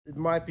it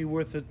might be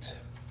worth it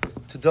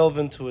to delve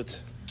into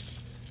it.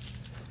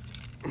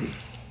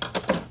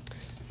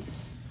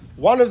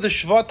 One of the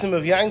Shvatim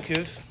of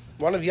Yankov,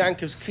 one of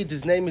Yankov's kids,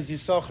 his name is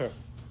Yishshachar.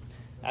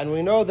 And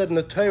we know that in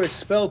the Torah it's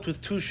spelled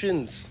with two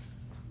shins.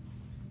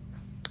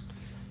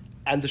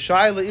 And the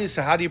shaila is,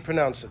 how do you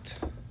pronounce it?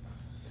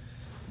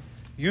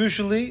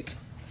 Usually,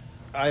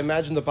 I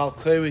imagine the Baal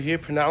Korah here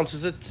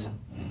pronounces it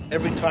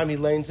every time he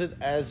lanes it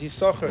as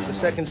Yishshachar. The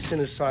second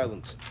sin is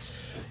silent.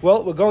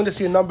 Well, we're going to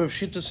see a number of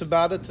shittas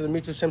about it, to the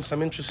mitzvah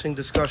some interesting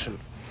discussion.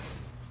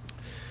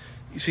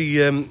 You see,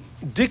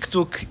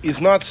 diktuk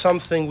is not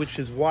something which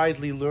is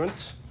widely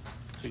learnt.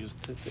 So you just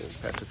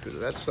pass it through to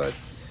that side.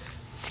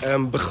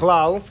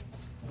 Bechlal,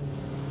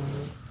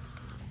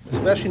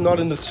 especially not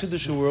in the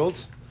Chiddush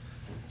world,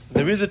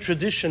 there is a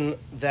tradition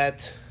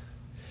that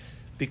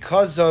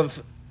because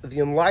of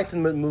the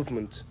Enlightenment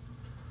movement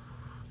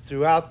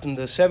throughout in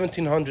the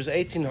 1700s,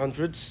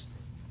 1800s,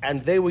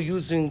 and they were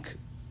using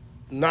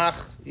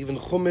Nach, even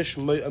Chumash,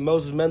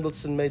 Moses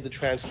Mendelssohn made the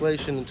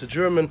translation into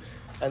German,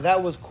 and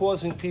that was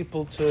causing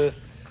people to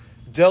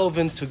delve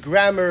into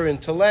grammar,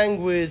 into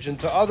language,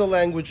 into other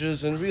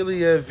languages, and really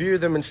veer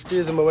them and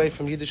steer them away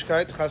from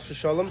Yiddishkeit, chas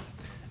v'shalom,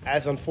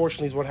 as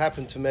unfortunately is what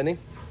happened to many.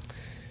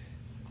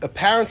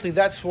 Apparently,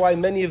 that's why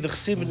many of the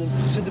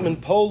Chassidim in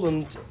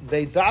Poland,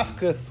 they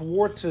dafka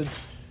thwarted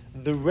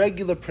the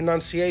regular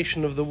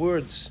pronunciation of the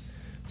words.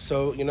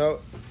 So,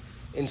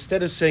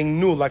 instead of saying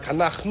nu, like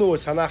hanachnu,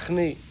 it's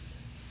hanachni,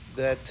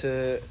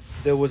 that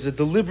there was a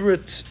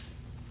deliberate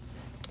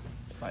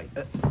fight.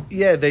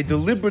 They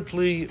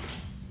deliberately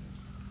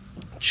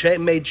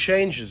made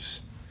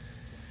changes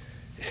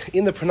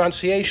in the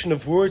pronunciation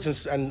of words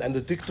and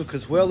the diktuk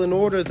as well, in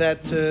order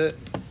that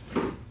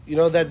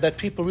that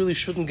people really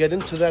shouldn't get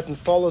into that and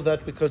follow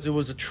that, because it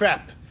was a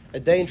trap, a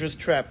dangerous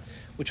trap,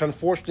 which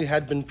unfortunately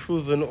had been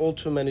proven all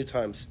too many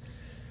times.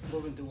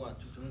 Moving to what?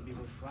 To make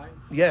people fry?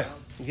 Yeah.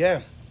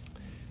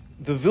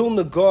 The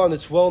Vilna Gaon,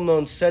 it's well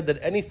known, said that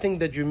anything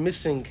that you're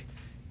missing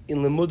in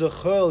Limud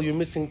HaChol, you're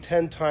missing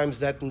 10 times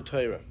that in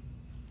Torah.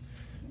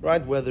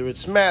 Right? Whether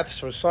it's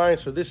maths or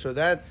science or this or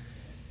that.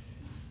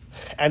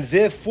 And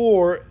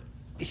therefore,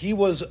 he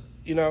was,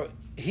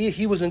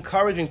 he was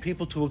encouraging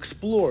people to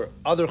explore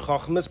other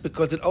chachmas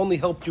because it only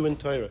helped you in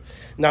Torah.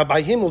 Now,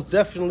 by him, it was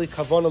definitely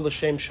kavanah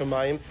l'shem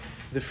shamayim.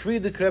 The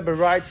Frierdiker Rebbe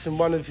writes in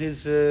one of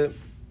his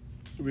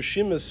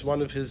rishimus,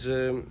 one of his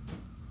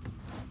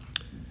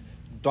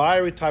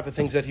diary type of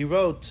things that he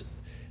wrote,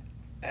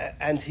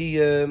 and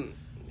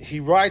he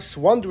writes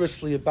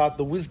wondrously about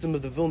the wisdom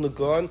of the Vilna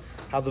Gaon,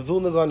 how the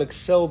Vilna Gaon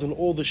excelled in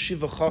all the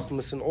Shiva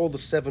Chachmas and all the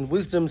 7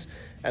 wisdoms,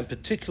 and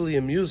particularly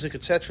in music,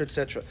 etc.,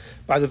 etc.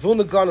 By the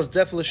Vilna Gaon was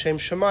definitely Shem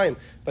Shamayim,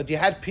 but you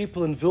had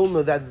people in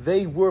Vilna that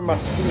they were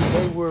maskim,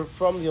 they were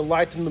from the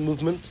Enlightenment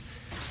movement.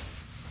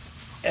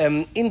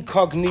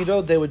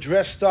 Incognito, they were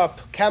dressed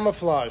up,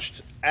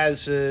 camouflaged,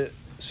 as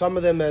some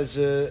of them as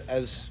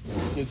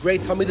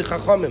great Talmidei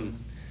Chachamim.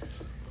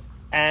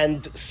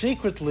 And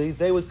secretly,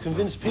 they would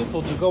convince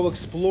people to go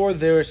explore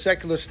their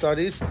secular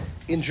studies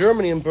in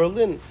Germany, in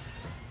Berlin.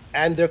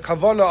 And their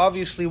kavanah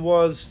obviously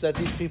was that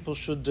these people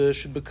should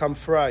become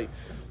fry.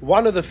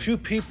 One of the few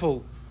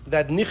people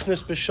that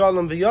nichnas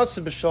b'shalom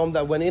v'yotze b'shalom,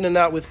 that went in and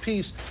out with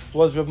peace,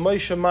 was Rav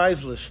Moshe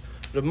Meislish.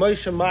 Rav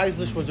Moshe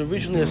Meislish was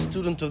originally a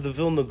student of the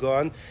Vilna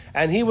Gaon,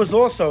 and he was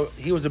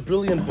a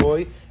brilliant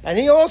boy, and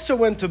he also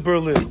went to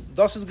Berlin.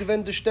 Das ist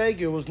gewend der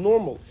Steiger, it was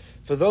normal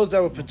for those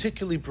that were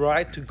particularly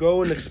bright to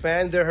go and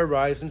expand their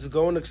horizons, to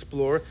go and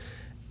explore.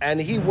 And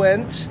he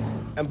went,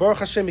 and Baruch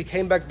Hashem, he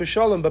came back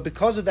b'shalom, but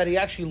because of that, he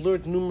actually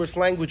learned numerous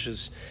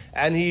languages,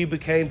 and he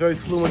became very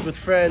fluent with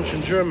French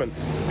and German.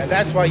 And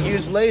that's why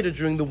years later,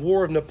 during the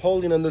war of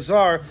Napoleon and the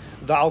Tsar,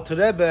 the Alter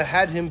Rebbe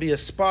had him be a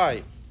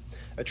spy,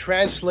 a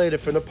translator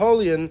for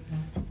Napoleon,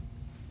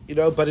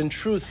 but in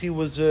truth, he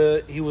was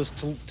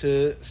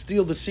to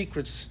steal the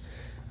secrets.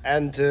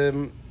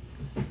 And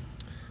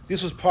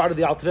this was part of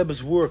the Alter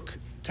Rebbe's work,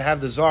 to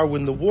have the Tsar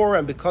win the war,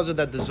 and because of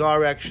that, the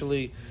Tsar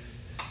actually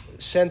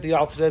sent the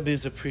Alter Rebbe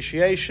his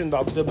appreciation. The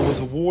Alter Rebbe was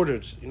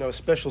awarded, a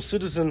special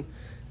citizen,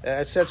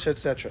 etc.,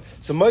 etc.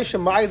 So Moshe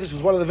Meislish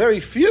was one of the very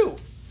few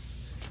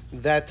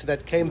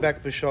that came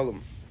back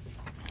b'shalom.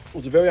 It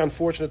was a very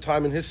unfortunate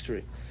time in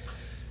history.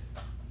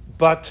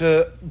 But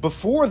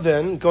before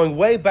then, going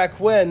way back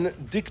when,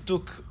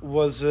 diktuk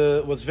was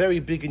very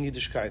big in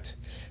Yiddishkeit.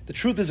 The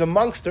truth is,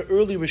 amongst the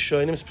early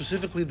Rishonim,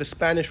 specifically the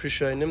Spanish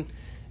Rishonim,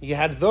 you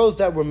had those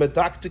that were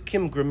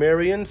medaktikim,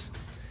 grammarians,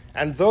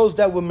 and those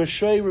that were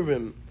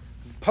meshoirim,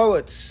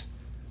 poets,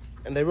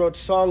 and they wrote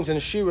songs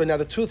and shira. Now,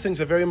 the two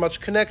things are very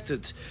much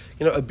connected.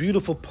 A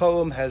beautiful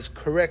poem has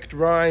correct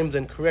rhymes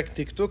and correct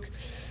diktuk,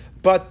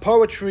 but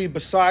poetry,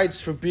 besides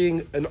for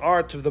being an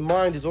art of the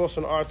mind, is also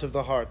an art of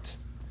the heart.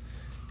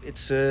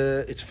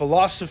 It's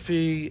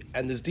philosophy,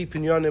 and there's deep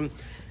in Yonim.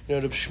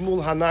 Reb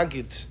Shmuel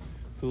Hanagid,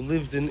 who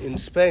lived in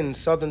Spain, in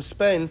southern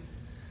Spain,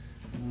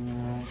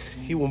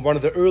 he was one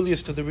of the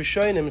earliest of the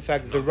Rishonim. In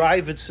fact, the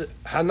Raivitz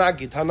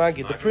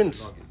Hanagid, the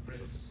prince.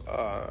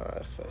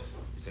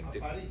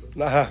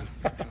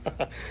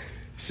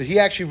 So he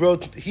actually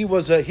wrote. He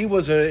was in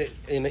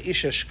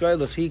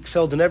Yeshshkar. He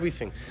excelled in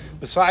everything,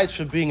 besides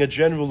for being a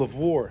general of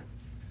war.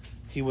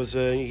 He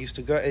used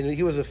to go, and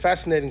he was a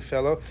fascinating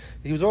fellow.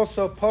 He was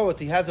also a poet.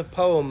 He has a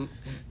poem.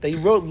 He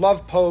wrote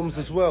love poems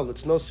as well.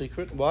 It's no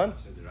secret. What?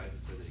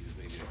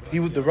 The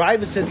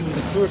Ravid says he was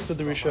the first of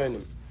the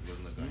Rishonim.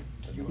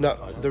 No,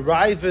 the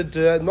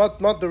Ravid, not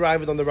the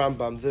Ravid on the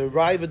Rambam. The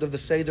Ravid of the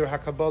Seder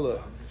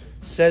HaKabbalah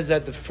says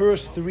that the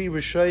first three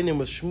Rishonim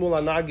was Shmuel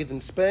Anagid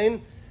in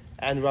Spain,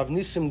 and Rav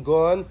Nissim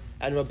Gaon,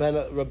 and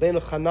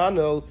Rabbeinu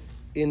Hananel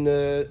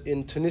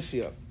in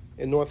Tunisia,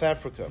 in North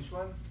Africa. Which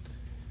one?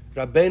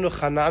 Rabbeinu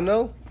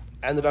Hananel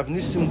and Rav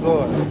Nissim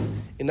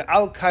Gaon in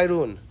Al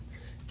Kairun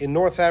in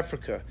North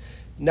Africa.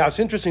 Now it's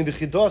interesting. The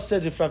Chidah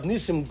says if Rav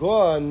Nissim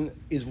Gaon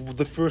is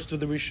the first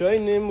of the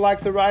Rishonim, like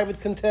the Ravid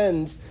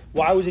contends,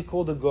 why was he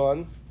called a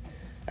Gaon?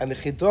 And the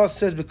Chidah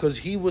says because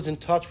he was in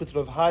touch with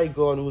Rav Hai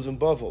Gaon, who was in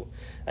Bavel,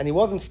 and he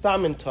wasn't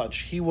stam in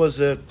touch. He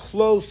was a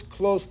close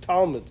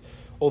Talmud.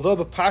 Although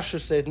the Pashas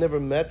say it never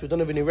met, we don't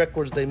have any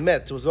records they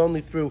met. It was only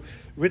through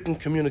written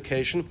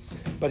communication.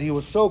 But he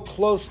was so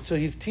close to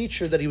his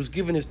teacher that he was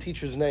given his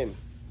teacher's name.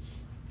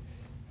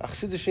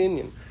 Achsidish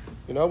Inyan.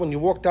 You know, when you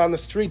walk down the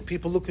street,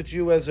 people look at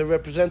you as a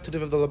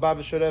representative of the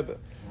Lubavitcher Rebbe.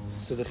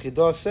 So the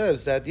Chidah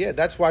says that,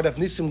 that's why Rav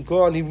Nissim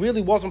Gaon, he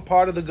really wasn't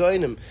part of the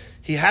Goinim.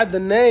 He had the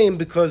name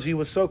because he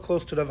was so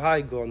close to Rav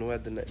Hai Gaon, who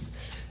had the name.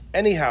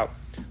 Anyhow,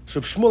 so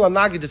Shmuel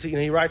Anagid,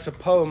 he writes a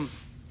poem,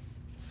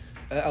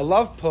 a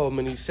love poem,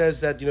 and he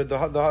says that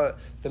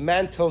the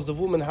man tells the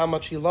woman how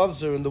much he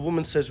loves her, and the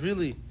woman says,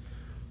 really,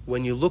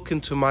 when you look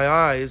into my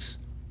eyes,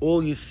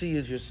 all you see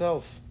is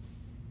yourself.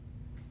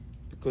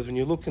 Because when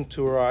you look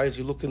into her eyes,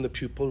 you look in the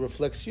pupil, it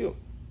reflects you.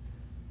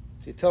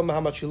 So you tell me how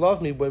much you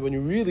love me, but when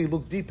you really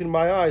look deep in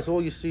my eyes,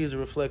 all you see is a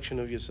reflection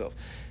of yourself.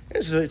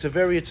 It's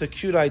a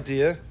cute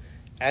idea,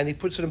 and he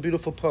puts it in a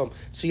beautiful poem.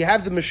 So you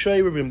have the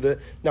Meshorim.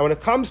 Now when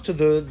it comes to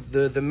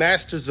the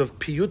masters of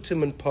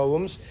piyutim and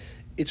poems,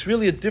 it's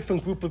really a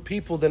different group of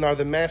people than are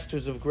the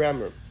masters of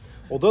grammar.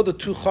 Although the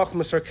two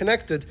chachmas are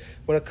connected,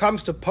 when it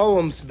comes to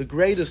poems, the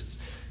greatest,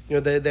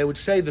 they would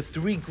say the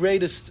three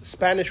greatest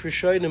Spanish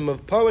Rishonim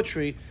of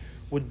poetry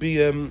would be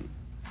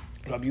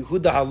Rabbi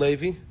Yehuda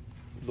Halevi,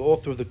 the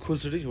author of the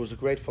Kuzari, who was a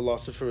great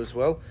philosopher as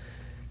well,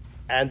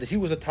 and he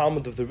was a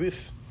Talmud of the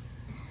Rif.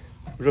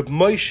 Reb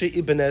Moshe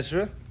Ibn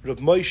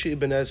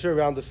Ezra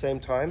around the same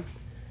time,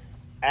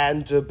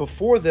 and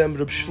before them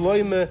Reb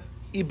Shloime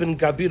Ibn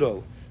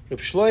Gabirol. Reb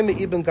Shloime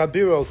Ibn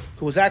Gabirol,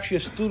 who was actually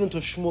a student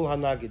of Shmuel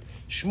Hanagid.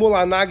 Shmuel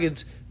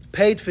Hanagid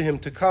paid for him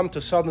to come to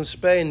southern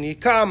Spain. You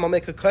come, I'll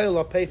make a koil,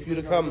 I'll pay for you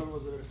to come.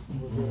 Was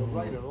a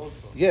writer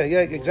also.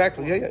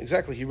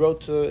 Exactly. He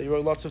wrote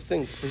lots of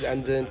things,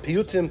 and in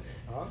Piyutim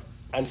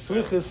and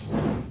Slichus,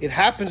 it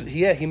happens.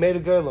 He made a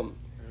goylem.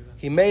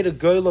 He made a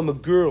goylem, a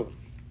girl,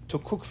 to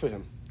cook for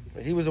him.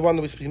 He was the one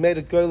he made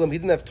a goylem. He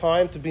didn't have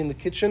time to be in the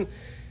kitchen.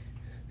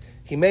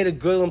 He made a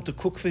goylem to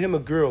cook for him, a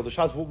girl. The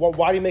Shas,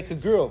 why do you make a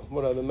girl?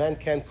 What, the man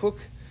can't cook?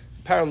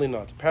 Apparently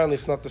not. Apparently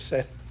it's not the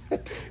same.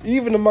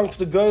 Even amongst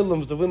the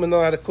goylems, the women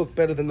know how to cook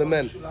better than the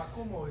men.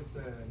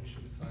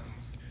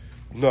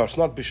 No, it's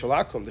not Bishul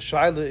Akum. The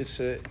Shaila,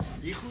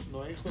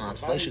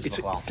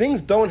 things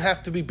don't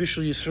have to be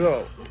Bishul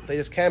Yisrael. They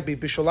just can't be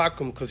Bishul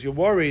Akum because you're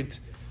worried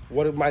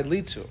what it might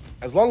lead to.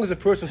 As long as the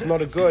person's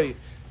not a goy,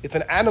 if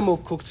an animal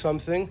cooked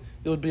something,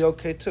 it would be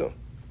okay too.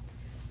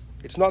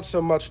 It's not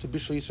so much to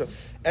Bishul Yisrael.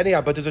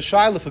 Anyhow, but there's a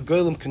Shaila if a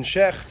goylem can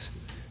shecht,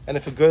 and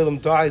if a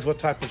goylem dies, what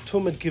type of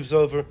tumah it gives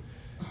over.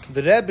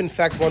 The Rebbe, in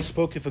fact, once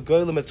spoke if a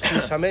goylem has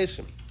chiyus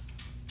hamesim.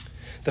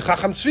 The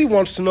Chacham Tzvi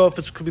wants to know if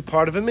it could be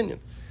part of a minyan.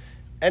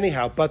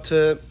 Anyhow, but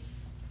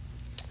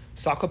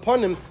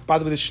Sakaponim, by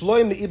the way, the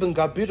Shloime Ibn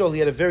Gabirol, he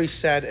had a very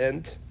sad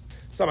end.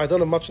 I don't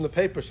have much in the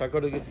paper, so I got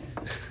to get...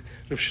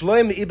 Rav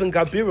Shloime Ibn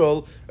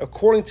Gabirol,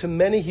 according to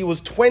many, he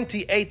was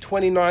 28,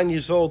 29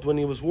 years old when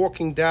he was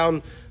walking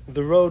down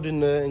the road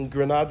in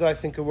Granada, I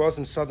think it was,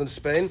 in southern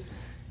Spain,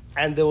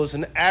 and there was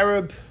an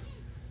Arab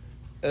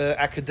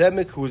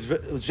academic who was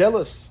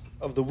jealous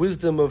of the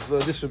wisdom of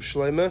this Rav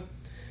Shloime,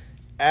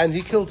 and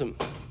he killed him.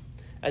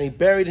 And he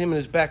buried him in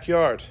his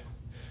backyard,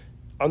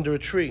 under a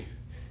tree.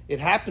 It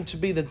happened to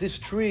be that this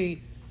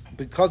tree,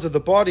 because of the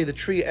body, the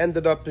tree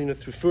ended up, through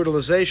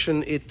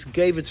fertilization, it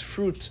gave its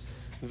fruit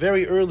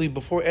very early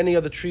before any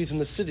other trees in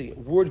the city.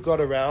 Word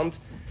got around,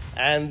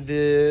 and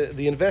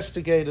the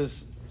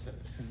investigators,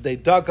 they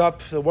dug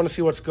up, they want to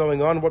see what's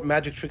going on, what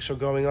magic tricks are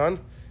going on.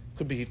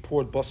 Could be he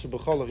poured basar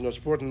b'cholav, it's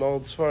important in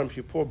old farm, if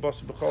you pour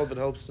basar b'cholav, it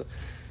helps.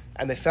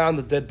 And they found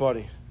the dead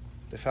body.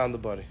 They found the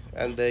body.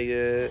 And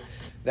the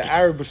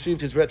Arab received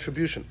his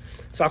retribution.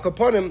 So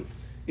Akaponim,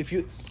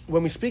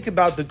 when we speak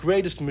about the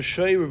greatest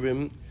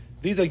Meshorim,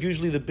 these are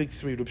usually the big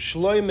three. Reb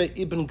Shloime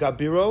Ibn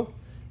Gabirol,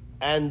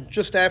 and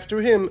just after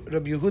him,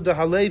 Rabbi Yehuda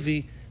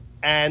Halevi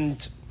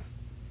and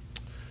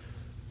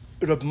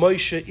Reb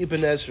Moshe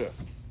Ibn Ezra.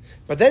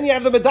 But then you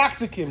have the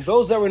Medaktikim,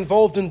 those that were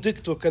involved in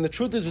Diktuk, and the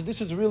truth is that this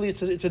is really,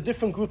 it's a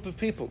different group of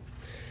people.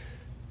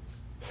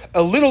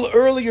 A little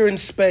earlier in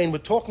Spain, we're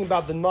talking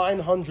about the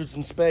 900s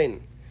in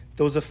Spain,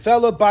 There was a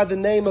fellow by the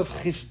name of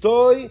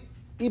Chistoi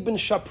ibn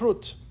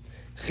Shaprut.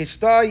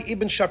 Chistoi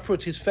ibn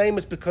Shaprut. He's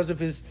famous because of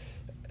his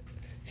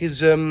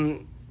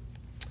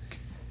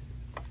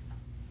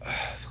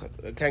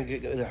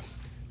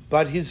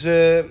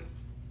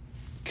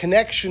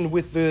connection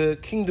with the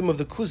kingdom of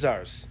the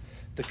Khuzars,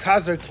 the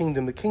Khazar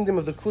kingdom, the kingdom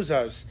of the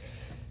Khuzars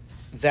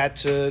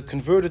that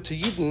converted to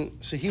Yidden.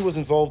 So he was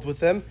involved with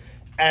them,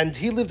 and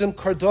he lived in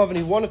Cordova, and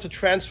he wanted to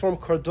transform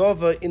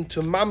Cordova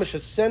into mamish, a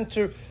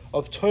center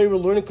of Torah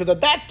learning, because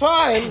at that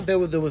time there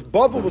was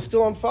Bavel was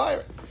still on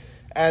fire,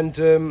 and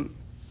in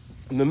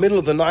the middle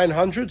of the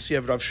 900s, you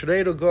have Rav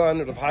Shredo Gaon,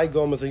 Rav Hai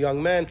Gaon was a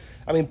young man.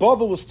 I mean,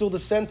 Bavel was still the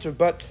center,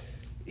 but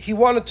he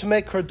wanted to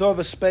make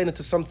Cordova, Spain,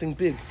 into something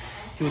big.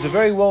 He was a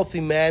very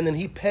wealthy man, and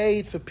he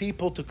paid for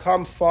people to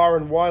come far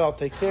and wide. I'll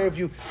take care of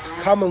you.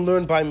 Come and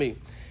learn by me.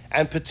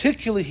 And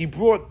particularly, he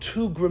brought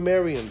two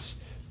grammarians,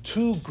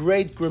 two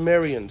great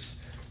grammarians,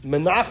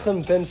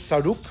 Menachem ben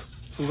Saruk,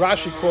 who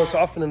Rashi quotes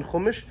often in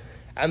Chumash,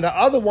 and the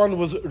other one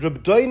was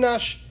Reb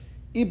Doinash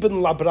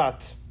ibn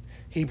Labrat.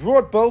 He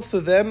brought both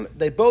of them.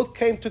 They both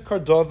came to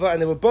Cordova,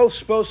 and they were both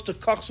supposed to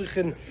kochzich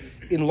in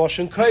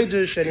Lashon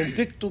Kodesh and in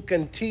Diktuk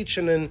and teach,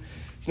 and in,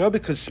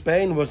 because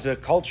Spain was a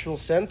cultural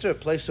center, a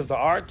place of the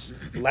arts,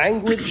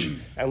 language,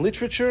 and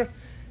literature.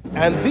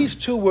 And these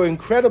two were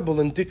incredible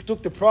in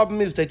Diktuk. The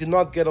problem is they did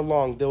not get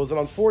along. There was an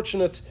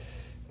unfortunate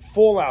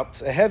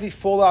fallout, a heavy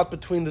fallout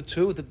between the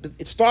two.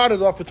 It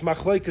started off with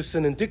Machlokes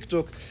and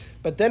Diktuk,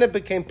 but then it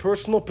became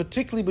personal,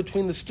 particularly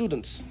between the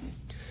students.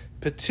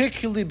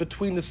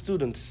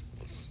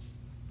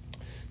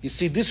 You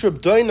see, this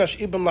Reb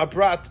Doinash ibn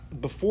Labrat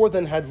before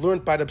then had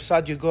learned by Reb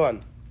Sadia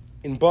Gaon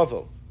in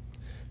Bavel.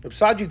 Reb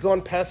Sadia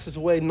Gaon passes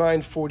away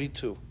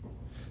 942.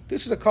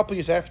 This is a couple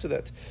years after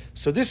that.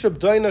 So this Reb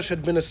Doinash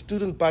had been a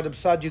student by Reb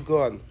Sadia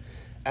Gaon.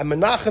 And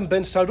Menachem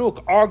ben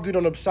Saruk argued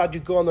on Reb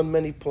Sadia Gaon on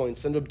many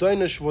points. And Reb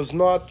Doinash was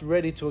not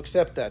ready to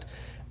accept that.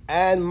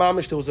 And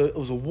mamish, there was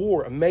a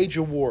war, a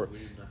major war.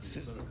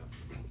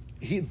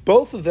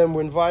 Both of them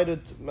were invited.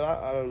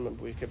 I don't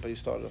remember where he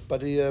started off,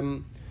 but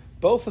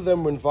both of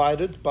them were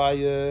invited by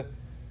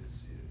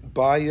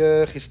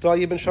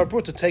Chistoi ibn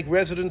Shaprut to take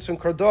residence in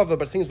Cordova,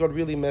 but things got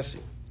really messy.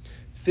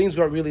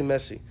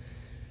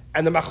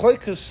 And the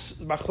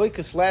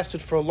machlokes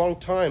lasted for a long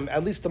time,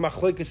 at least the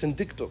machlokes in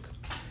Diktuk.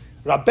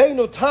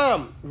 Rabbeinu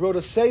Tam wrote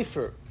a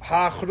sefer,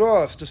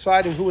 Ha'achros,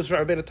 deciding who was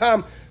Rabbeinu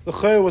Tam. The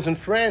Chayr was in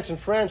France, and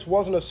France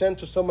wasn't a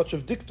center so much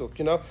of Diktuk,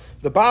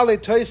 The Baalei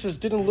Tosfos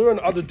didn't learn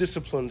other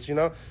disciplines,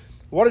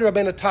 What did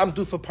Rabbeinu Tam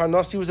do for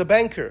Parnas? He was a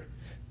banker.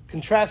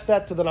 Contrast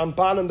that to the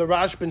Ramban and the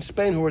Rashba in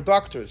Spain, who were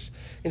doctors.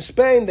 In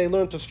Spain, they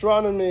learned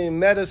astronomy,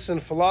 medicine,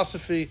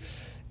 philosophy.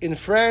 In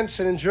France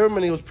and in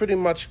Germany, it was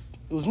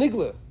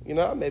Nigla,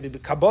 maybe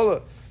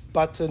Kabbalah,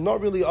 but not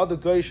really other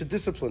Goyish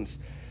disciplines.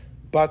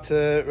 But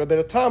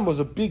Rabbeinu Tam was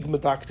a big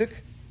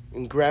medactic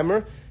in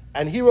grammar,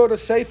 and he wrote a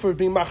sefer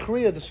being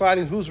Machriya,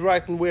 deciding who's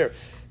right and where.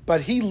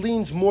 But he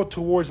leans more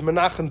towards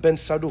Menachem ben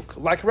Saruk,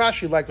 like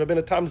Rashi, like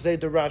Rabbeinu Tam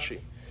Zayda Rashi.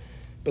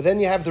 But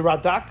then you have the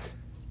Radak.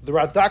 The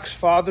Radak's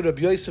father,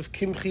 Rabbi Yosef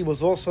Kimchi,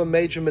 was also a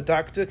major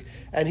medactic,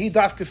 and he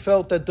dafka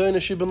felt that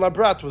Doinash ibn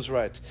Labrat was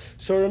right.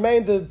 So it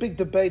remained a big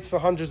debate for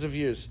hundreds of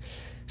years.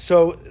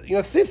 So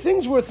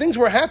things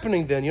were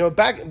happening then.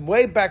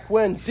 Way back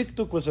when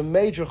Diktuk was a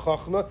major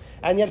chachma,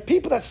 and you had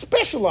people that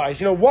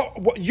specialized.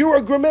 What you're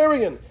a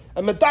grammarian,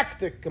 a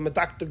medactic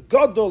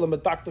gadol, a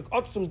medactic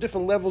otzim,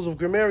 different levels of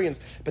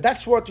grammarians. But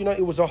that's what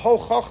it was a whole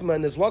chachma,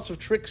 and there's lots of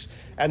tricks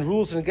and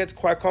rules, and it gets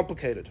quite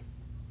complicated.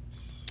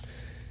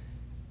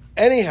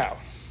 Anyhow,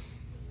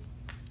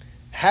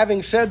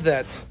 having said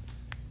that,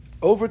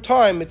 over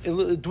time it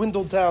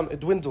dwindled down. It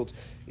dwindled.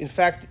 In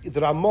fact,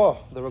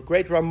 the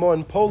great Ramah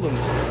in Poland,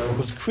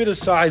 was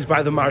criticized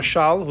by the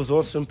Marshal, who was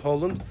also in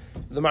Poland.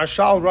 The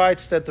Marshal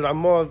writes that the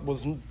Ramah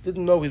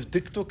didn't know his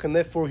diktuk, and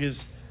therefore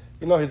his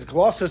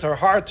glosses are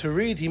hard to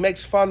read. He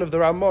makes fun of the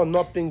Ramah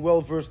not being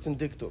well versed in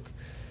diktuk.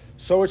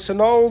 So it's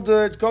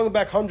it's going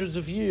back hundreds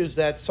of years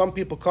that some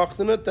people kocht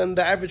in it, and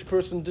the average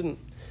person didn't.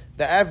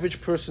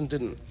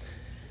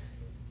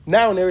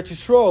 Now in Eretz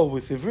Yisrael,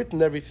 with Ivrit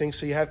and everything,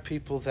 so you have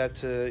people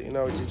that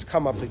it's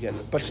come up again.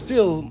 But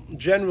still,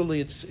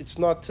 generally, it's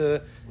not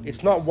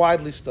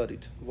widely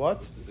studied. What?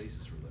 What's the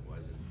basis for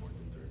that?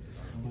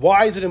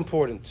 Why is it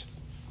important?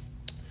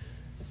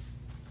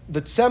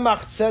 The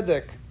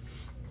Tzemach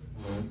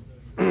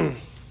Tzedek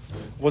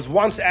was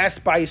once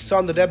asked by his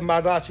son, the Rebbe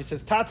Marash. He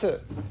says, "Tate,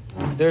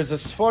 there's a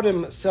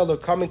Sforim seller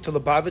coming to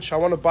Lubavitch. I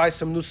want to buy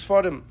some new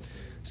Sforim."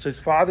 So his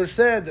father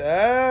said,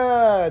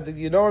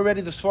 you know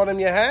already the Sforim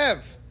you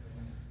have.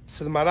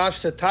 So the Marash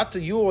said,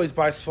 Tata, you always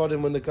buy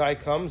Sforim when the guy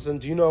comes,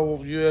 and you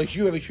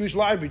have a huge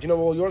library. Do you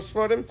know all your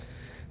Sforim?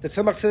 The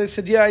Tzemach Tzedek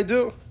said, yeah, I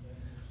do.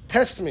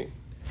 Test me.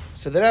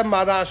 So the Rebbe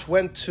Marash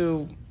went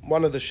to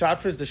one of the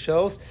shafers, the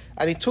shelves,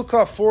 and he took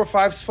off 4 or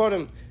 5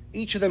 Sforim,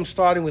 each of them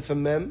starting with a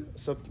mem.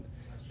 So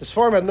the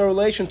Sforim had no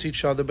relation to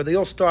each other, but they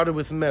all started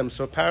with a mem.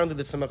 So apparently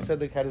the Tzemach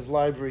Tzedek had his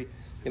library,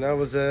 it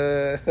was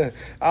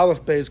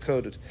Aleph Beis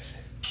coded.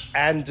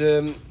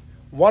 And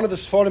One of the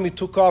Sforim he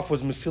took off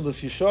was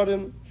Mesilas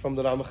Yesharim from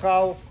the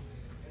Ramchal,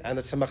 and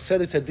the Tzemach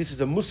Tzedek said this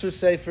is a Musar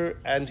Sefer,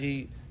 and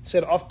he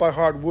said off by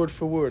heart, word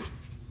for word,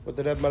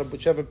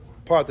 whichever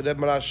part the Reb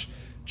Marash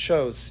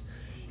chose.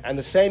 And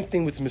the same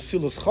thing with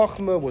Mesilas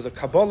Chochmah was a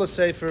Kabbalah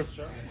Sefer.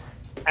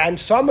 And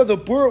some of the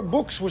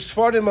books were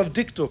Sforim of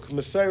Diktuk,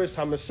 Mesiris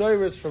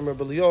HaMesiris from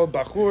Rebbe Leo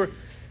Bachur.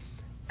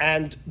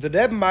 And the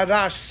Reb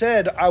Marash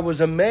said, I was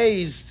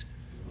amazed,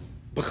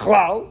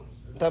 B'chlal,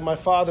 that my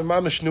father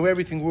Mamish knew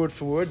everything word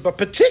for word, but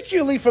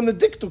particularly from the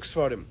Diktuk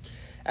Sforim.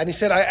 And he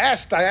said, I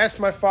asked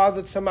my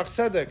father Tzemach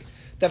Tzedek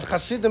that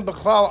Chasidim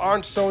B'chlal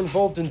aren't so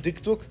involved in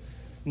Diktuk,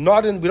 we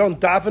don't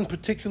daven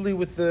particularly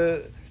with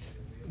the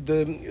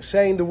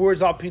saying the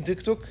words Al Pi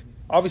Diktuk.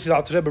 Obviously the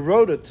Alter Rebbe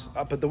wrote it,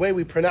 but the way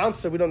we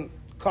pronounce it, we don't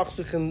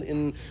kochsich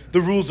in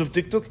the rules of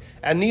Diktuk,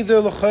 and neither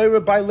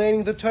l'chayra by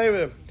learning the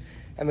Torah.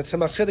 And the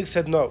Tzemach Tzedek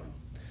said no.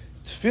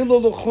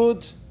 Tefillah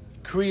l'chud,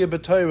 kriya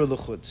b'Torah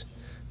l'chud.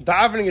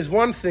 Davening is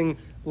one thing,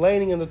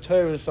 learning in the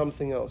Torah is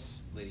something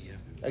else.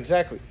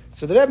 Exactly.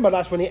 So the Rebbe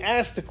Marash, when he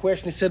asked the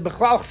question, he said,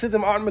 B'chlal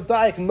Chassidim aren't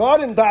medayik, not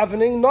in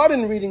davening, not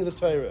in reading the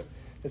Torah.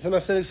 And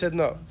Tzemach Tzedek said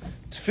no.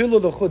 Tefillah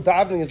l'chud,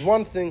 davening is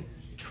one thing,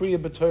 kriya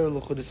b'Torah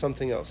l'chud is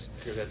something else.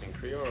 Is that in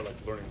kriya or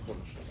like learning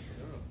Chumash?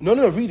 No,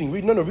 reading.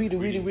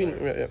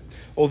 Yeah.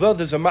 Although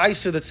there's a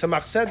ma'aser that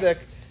Tzemach Tzedek,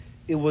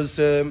 it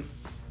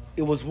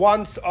was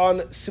once on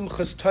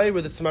Simchas Torah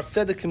that Tzemach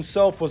Tzedek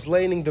himself was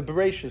learning the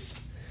Bereshis.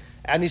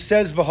 And he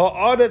says,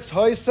 V'ha'aretz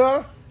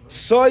hoisa,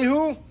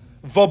 soyhu,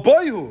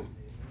 v'boyhu.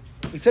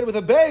 He said it with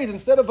a beis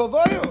instead of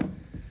v'voyu.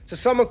 So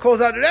someone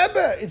calls out,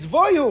 Rebbe, it's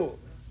voyu.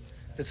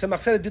 The Tzemach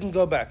Tzedek didn't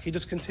go back. He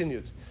just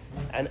continued.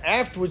 And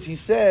afterwards he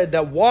said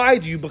that why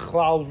do you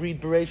b'chlal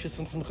read Bereshis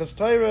and Simchas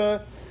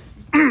Torah?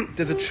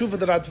 There's a tshuva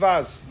that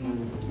Advaz.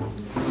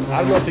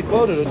 I don't know if he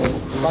quoted it,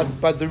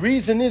 but the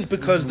reason is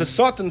because the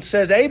Satan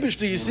says,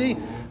 Eibishter, you see,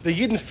 the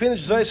Yidden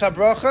finished Zois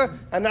HaBracha,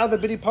 and now they're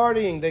busy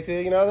partying.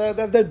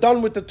 They're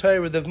done with the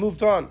Torah. They've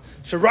moved on.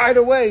 So right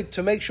away,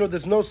 to make sure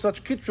there's no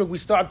such kitrug, we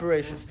start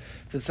Bereshis.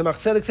 So Tzemach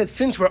Tzedek said,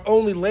 since we're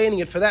only laying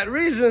it for that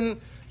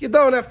reason, you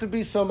don't have to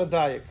be so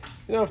medayik.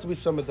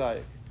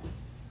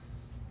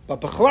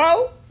 But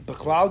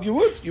B'chlal,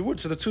 you would.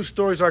 So the two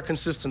stories are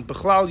consistent.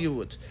 B'chlal, you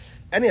would.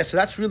 And yeah, so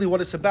that's really what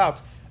it's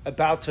about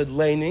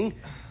laning.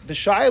 The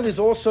shail is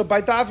also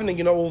by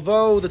davening.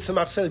 Although the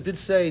Tzemach Tzedek did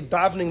say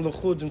davening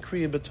l'chud and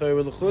kriya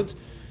b'Torah l'chud,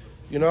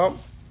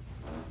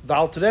 the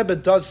Alter Rebbe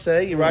does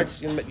say, he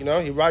writes in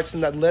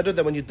that letter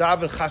that when you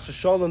daven chas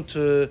v'sholem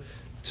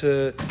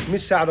to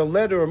miss out a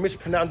letter or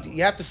mispronounce,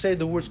 you have to say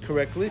the words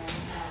correctly.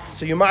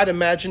 So you might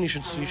imagine you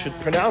should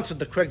pronounce it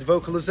the correct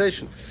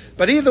vocalization.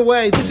 But either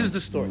way, this is the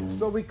story.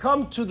 So we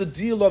come to the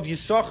deal of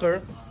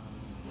Yisachar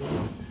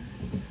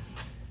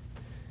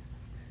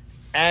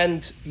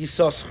and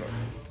Yishshachar.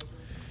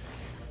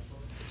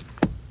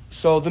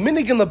 So the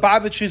minig in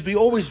Lubavitch is we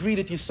always read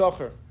it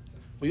Yishshachar.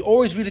 We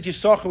always read it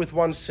Yishshachar with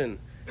one sin.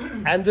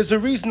 And there's a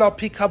reason Al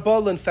Pi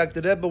Kabbalah. In fact,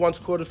 the Rebbe once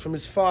quoted from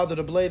his father,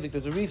 the Blavik,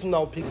 there's a reason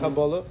Al Pi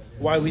Kabbalah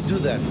why we do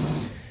that.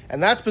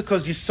 And that's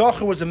because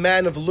Yishshachar was a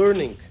man of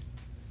learning.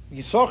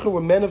 Yishshachar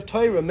were men of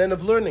Torah, men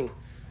of learning.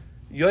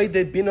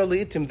 Yoidei bina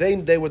leitim,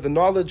 they were the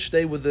knowledge,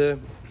 they were the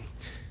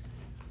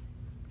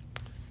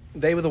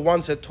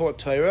ones that taught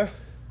Torah.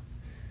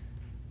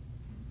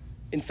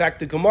 In fact,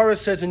 the Gemara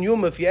says in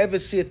Yuma, if you ever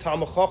see a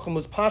Talmud Chacham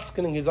who's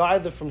paskening, he's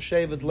either from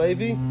Shevet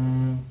Levi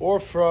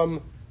or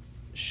from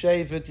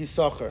Shevet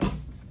Yisachar.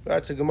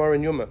 That's a Gemara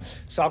in Yuma.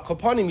 So Al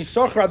Kopanim,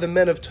 Yisachar are the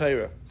men of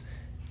Torah.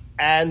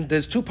 And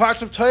there's two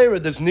parts of Torah.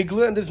 There's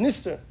Nigla and there's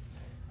Nister.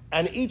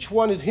 And each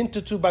one is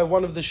hinted to by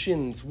one of the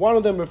shins. One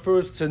of them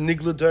refers to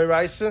Nigla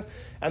Doraisa,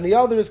 and the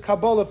other is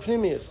Kabbalah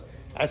Pnimius.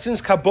 And since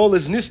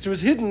Kabbalah's Nister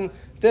is hidden,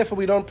 therefore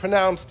we don't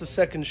pronounce the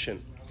second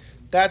shin.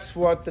 That's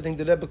what I think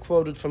the Rebbe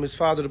quoted from his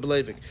father, the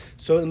Blavik.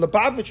 So in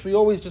Lubavitch, we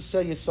always just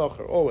say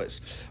Yisachar,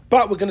 always.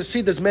 But we're going to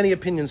see there's many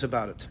opinions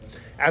about it.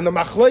 And the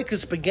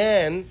Machloikas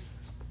began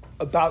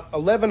about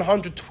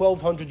 1100,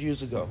 1200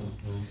 years ago.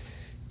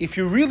 If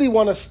you really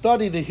want to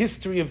study the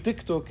history of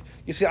Diktuk,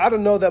 you see, I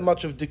don't know that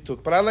much of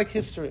Diktuk, but I like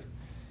history.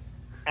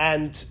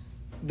 And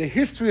the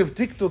history of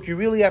Diktuk, you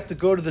really have to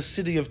go to the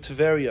city of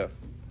Tiberia.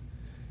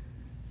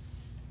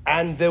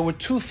 And there were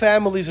two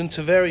families in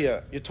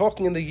Tiberia. You're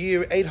talking in the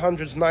year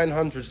 800s,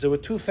 900s. There were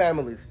two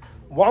families.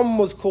 One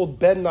was called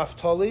Ben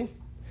Naphtali,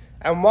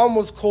 and one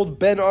was called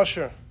Ben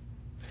Asher.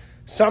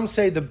 Some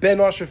say the Ben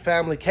Asher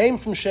family came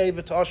from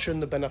Shevet Asher,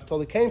 and the Ben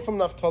Naphtali came from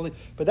Naphtali,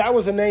 but that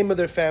was the name of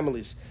their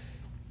families.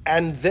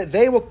 And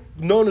they were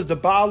known as the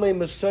Baalei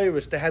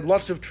Mesiris. They had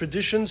lots of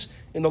traditions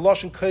in the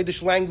Lashon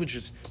Kodesh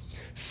languages.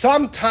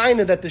 Some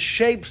tiny that the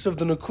shapes of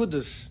the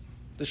Nekudas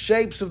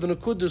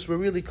were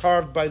really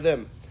carved by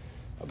them.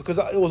 Because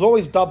it was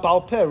always Baal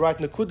Peh, right?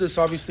 Nekudas,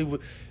 obviously,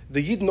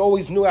 the Yidden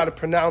always knew how to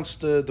pronounce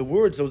the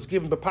words. It was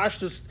given, but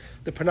Pashtus,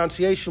 the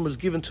pronunciation was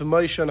given to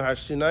Moshe and Har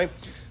Sinai.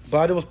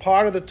 But it was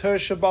part of the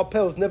Torah Baal Peh.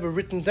 It was never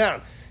written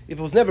down. If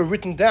it was never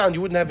written down,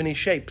 you wouldn't have any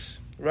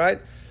shapes, right?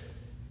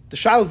 The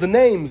shal is the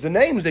names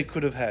they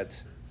could have had.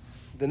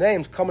 the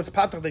names, Kametz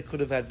Patach they could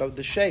have had, but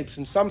the shapes,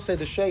 and some say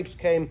the shapes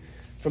came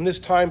from this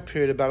time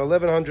period, about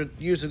 1100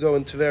 years ago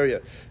in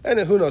Tiberia. And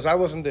who knows, I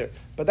wasn't there.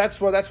 But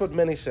that's what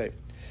many say.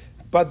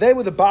 But they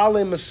were the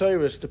Baalei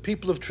Mesiris, the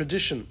people of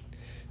tradition,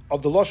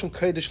 of the Lashon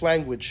Kodesh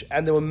language.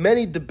 And there were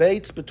many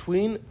debates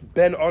between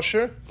Ben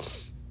Osher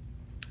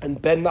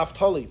and Ben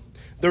Naphtali.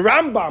 The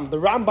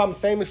Rambam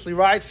famously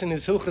writes in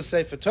his Hilchos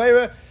Sefer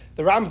Torah,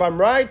 the Rambam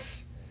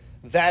writes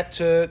that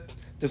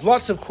there's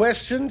lots of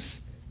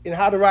questions in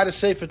how to write a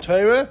Sefer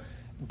Torah,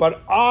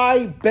 but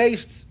I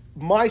based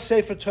my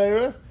Sefer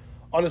Torah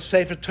on a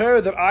Sefer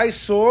Torah that I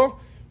saw,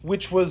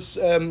 which was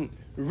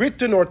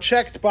written or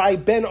checked by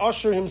Ben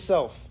Osher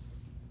himself,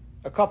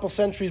 a couple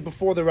centuries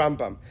before the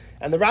Rambam.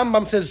 And the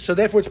Rambam says, so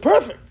therefore it's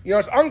perfect.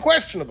 it's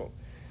unquestionable.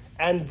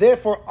 And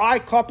therefore I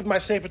copied my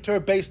Sefer Torah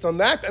based on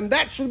that, and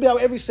that should be how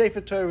every Sefer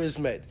Torah is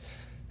made.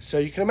 So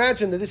you can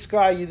imagine that this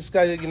guy,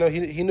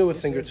 he knew a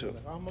thing or two.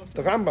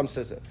 The Rambam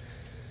says it.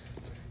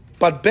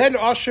 But Ben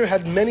Osher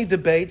had many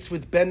debates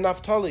with Ben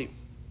Naphtali.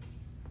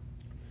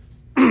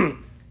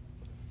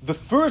 The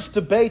first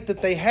debate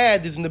that they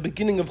had is in the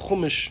beginning of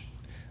Chumash,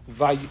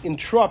 in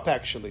Trop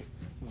actually.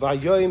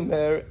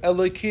 Vayomer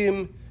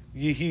Elokim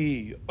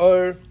Yehi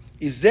Or.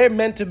 Is there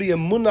meant to be a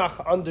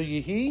munach under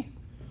Yehi?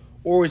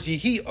 Or is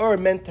Yehi Or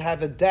meant to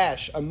have a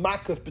dash, a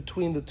makaf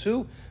between the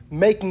two,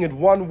 making it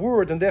one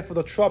word, and therefore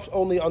the Trop's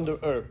only under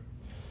Er?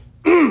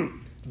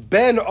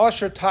 Ben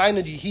Osher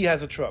Tainad Yehi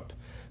has a Trop.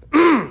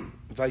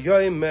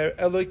 Vayomer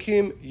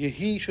Elokim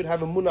Yehi should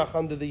have a munach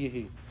under the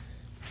Yehi.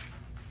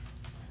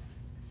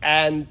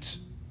 And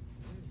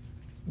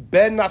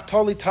Ben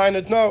Naphtali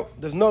Tainad, no,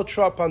 there's no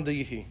Trop under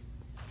Yehi.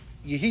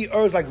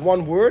 Yehi is like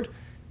one word,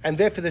 and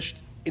therefore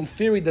in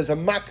theory there's a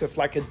makaf,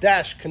 like a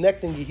dash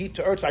connecting Yehi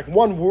to It's like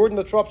one word, and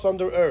the Trop's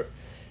under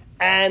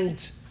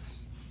And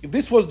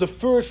this was the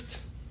first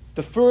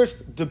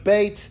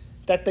debate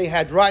that they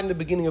had right in the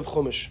beginning of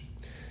Chumash.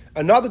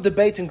 Another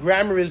debate in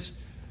grammar is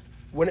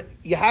when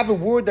you have a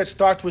word that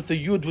starts with a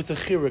yud with a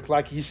chirik,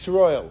 like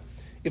Yisrael.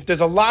 If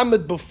there's a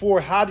lamed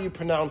before, how do you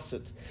pronounce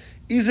it?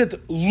 Is it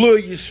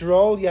Le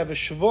Yisrael? You have a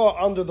shva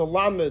under the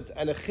lamed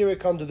and a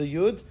chirik under the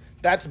yud.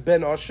 That's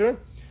Ben Osher.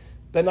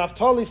 Ben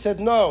Naphtali said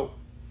no.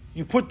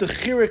 You put the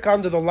chirik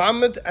under the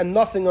lamed and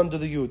nothing under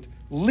the yud.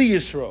 Li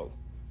Yisrael,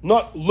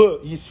 not Le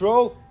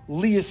Yisrael.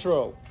 Li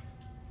Yisrael.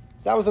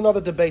 So that was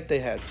another debate they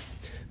had.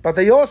 But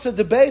they also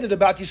debated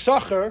about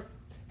Yishshachar.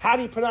 How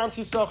do you pronounce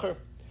Yishshachar?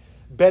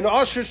 Ben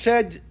Osher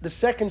said the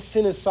second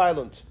sin is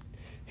silent.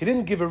 He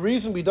didn't give a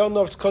reason. We don't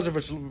know if it's because of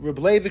his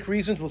Reblevic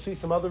reasons. We'll see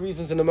some other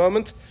reasons in a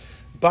moment.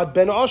 But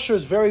Ben Osher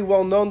is very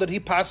well known that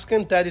he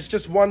paskin that it's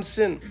just one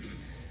sin.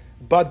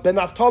 But Ben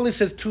Naphtali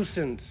says two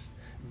sins.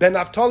 Ben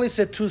Naphtali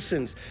said two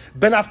sins.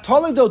 Ben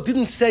Naphtali, though,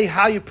 didn't say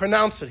how you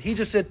pronounce it. He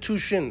just said two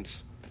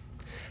shins.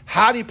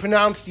 How do you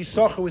pronounce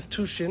Yisachar with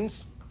two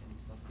shins?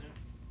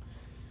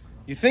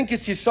 You think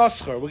it's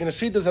Yishshchar. We're going to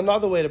see there's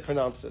another way to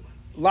pronounce it.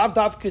 Lav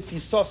davka, it's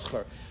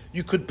Yishshchar.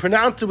 You could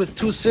pronounce it with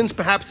two sins,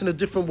 perhaps in a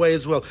different way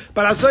as well.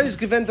 But Azay is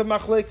given the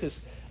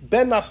machlekes.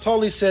 Ben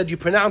Naphtali said you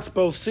pronounce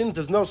both sins.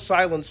 There's no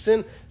silent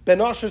sin. Ben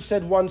Osher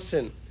said one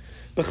sin.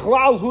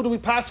 Bechlal, who do we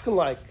paskin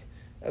like?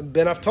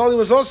 Ben Naphtali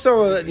was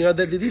also,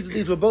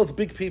 these were both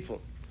big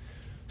people.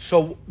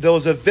 So there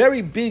was a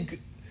very big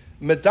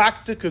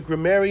medactic, a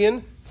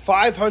grammarian,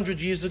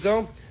 500 years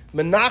ago.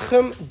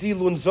 Menachem di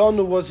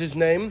Lunzonu was his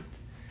name.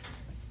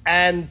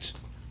 And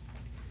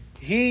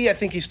I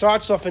think he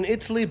starts off in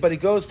Italy, but he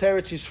goes to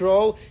Eretz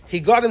Yisrael.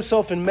 He got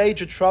himself in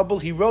major trouble.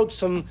 He wrote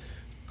some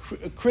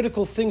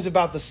critical things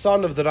about the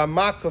son of the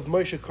Ramak of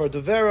Moshe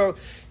Cordovero.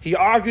 He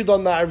argued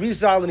on the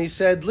Arizal, and he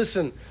said,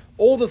 listen,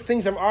 all the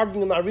things I'm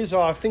arguing on the Arizal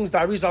are things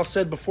that Arizal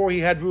said before he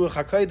had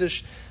Ruach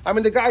HaKodesh. I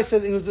mean, the guy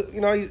said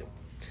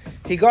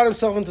he got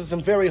himself into some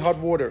very hot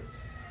water.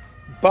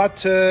 But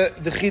the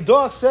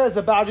Chidah says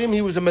about him,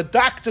 he was a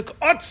medactic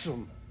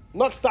otzum,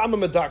 not stam a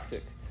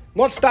medactic.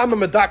 Not stam a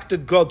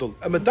medactic godel,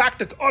 a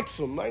medactic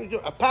otzum,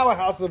 a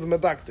powerhouse of a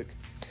medactic.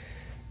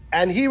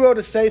 And he wrote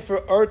a sefer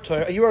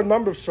Torah. He wrote a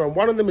number of songs.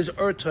 One of them is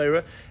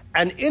Torah,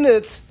 and in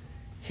it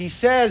he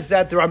says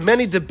that there are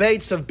many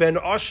debates of Ben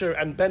Osher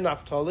and Ben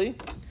Naphtali.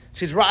 So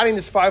he's writing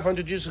this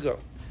 500 years ago,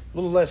 a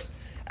little less,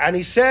 and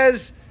he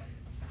says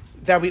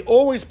that we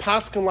always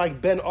paskin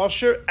like Ben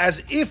Osher,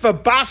 as if a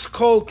bas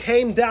kol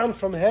came down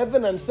from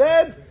heaven and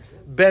said,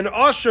 Ben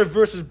Osher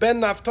versus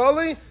Ben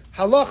Naphtali,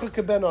 halacha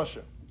ke Ben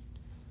Osher.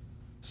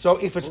 So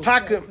if it's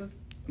Takim,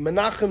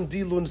 Menachem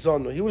di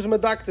Lunzonu, he was a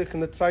medactic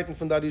in the Zeiten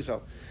von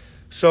Darizal.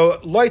 So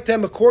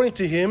Loitem, according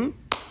to him,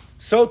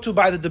 so too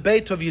by the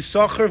debate of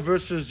Yishshachar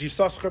versus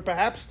Yishshchar,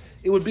 perhaps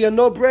it would be a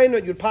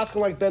no-brainer. You'd pass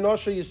like Ben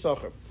Osher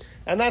Yishshachar,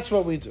 and that's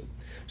what we do.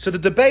 So the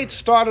debate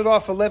started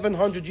off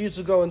 1100 years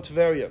ago in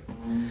Tveria,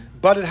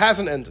 but it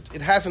hasn't ended.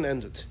 It hasn't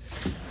ended.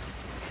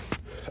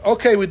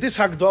 Okay, with this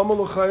Hagdama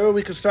L'Chayor,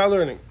 we can start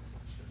learning.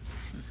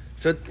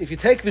 So if you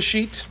take the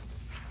sheet.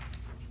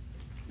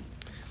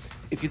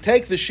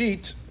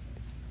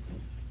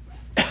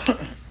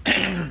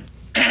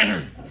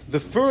 The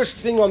first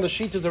thing on the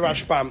sheet is the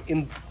Rashbam.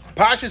 In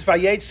Parshas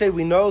Vayetze,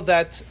 we know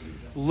that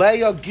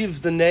Leah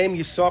gives the name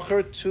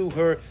Yisachar to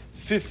her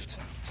fifth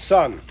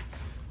son.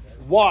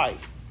 Why?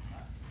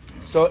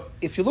 So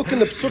if you look in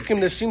the Psukim,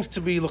 there seems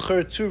to be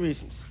two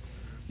reasons.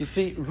 You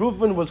see,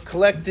 Reuven was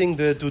collecting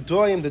the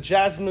dudoim, the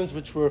jasmines,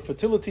 which were a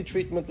fertility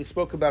treatment. We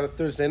spoke about it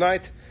Thursday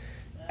night.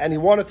 And he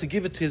wanted to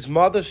give it to his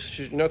mother,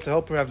 to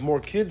help her have more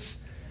kids.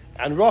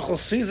 And Rachel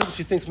sees it.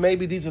 She thinks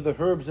maybe these are the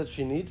herbs that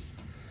she needs.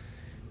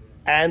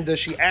 And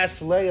she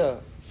asks Leah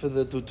for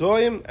the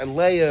dudoim. And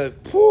Leah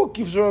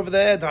gives her over the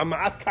head.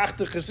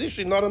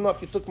 Not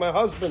enough. You took my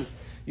husband.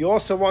 You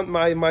also want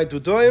my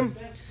dudoim.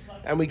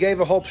 And we gave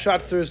a whole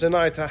shot Thursday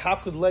night. How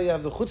could Leah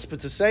have the chutzpah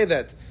to say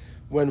that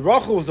when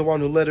Rachel was the one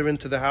who led her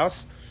into the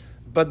house?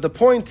 But the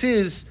point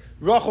is,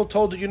 Rachel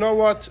told her, you know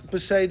what,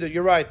 Beseda,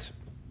 you're right.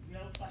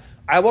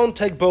 I won't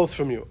take both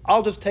from you.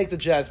 I'll just take the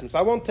jasmines.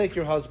 I won't take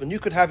your husband. You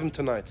could have him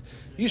tonight.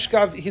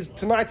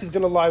 Tonight he's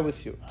going to lie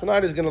with you.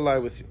 Tonight he's going to lie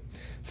with you.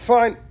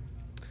 Fine.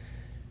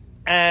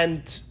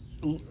 And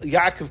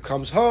Yaakov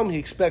comes home. He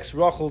expects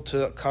Rachel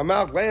to come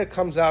out. Leah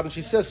comes out and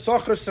she says,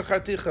 Socher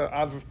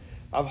secharticha,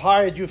 I've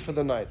hired you for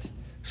the night.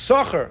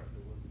 Socher,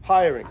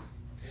 hiring.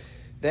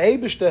 The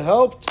Eibishter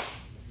helped.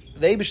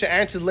 The Eibishter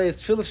answered Leah's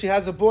tefillah. She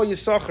has a boy,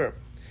 Yisachar.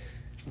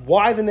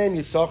 Why the name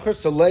Yisachar?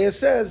 So Leah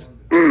says,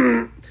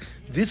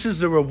 this is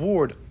the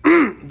reward.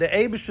 The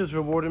Eibishter is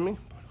rewarding me.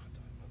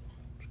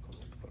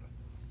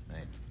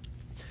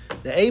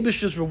 The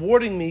Eibishter is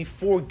rewarding me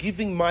for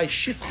giving my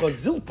shifcha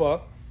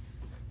Zilpa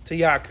to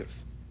Yaakov.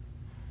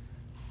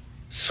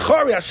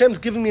 Schari, Hashem's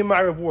giving me my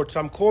reward, so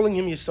I'm calling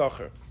him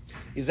Yisachar.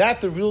 Is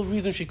that the real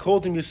reason she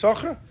called him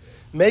Yisachar?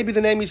 Maybe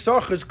the name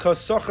Yisachar is because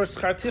Socher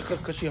Scharticha,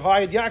 because she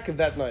hired Yaakov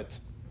that night.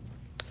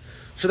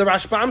 So the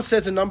Rashbam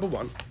says in number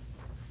 1,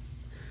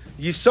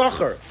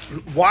 Yisachar,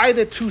 why are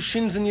there two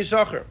shins in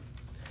Yisachar?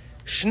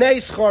 Shnei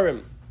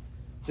Scharim.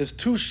 There's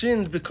two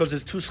shins because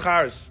there's two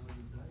schars.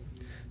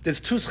 There's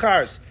two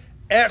schars.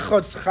 Echad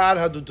schar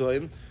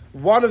hadudoim.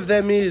 One of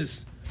them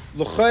is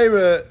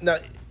L'chayra. Now,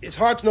 it's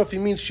hard to know if he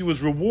means she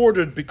was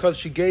rewarded because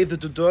she gave the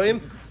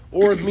dudoim,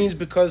 or it means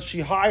because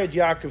she hired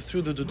Yaakov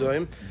through the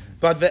dudoim.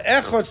 But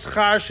ve'echad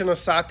schar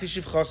shenasati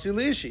shivchasi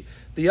liishi.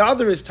 The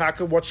other is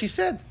taka, what she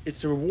said.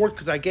 It's a reward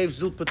because I gave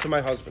Zilpa to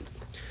my husband.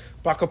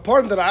 But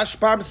according to the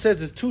Rashbam says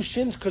there's two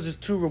shins because there's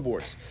two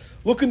rewards.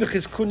 Look in the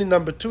Chizkuni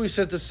number 2, he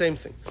says the same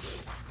thing.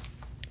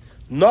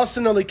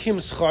 Nasan alikim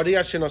schari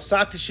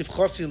ashenasati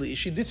shivchasi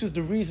liishi. This is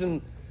the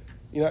reason,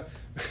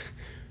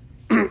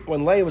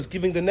 when Leah was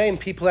giving the name,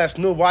 people asked,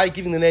 no, why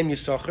giving the name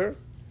Yisachar?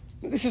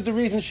 This is the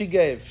reason she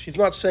gave. She's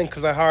not saying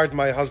because I hired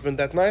my husband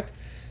that night.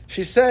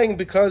 She's saying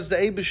because the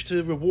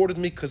Eibishter rewarded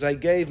me because I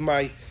gave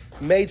my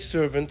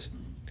maidservant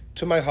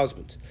to my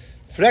husband.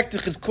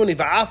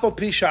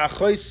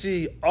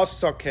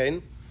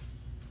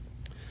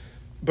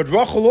 But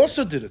Rachel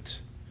also did it.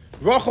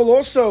 Rachel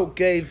also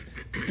gave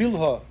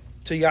Bilhah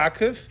to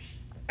Yaakov,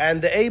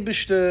 and the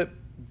Eibishter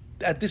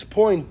at this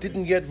point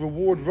didn't yet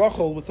reward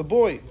Rachel with a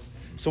boy.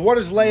 So what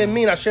does Leah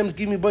mean? Hashem's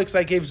giving me a boy because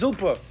I gave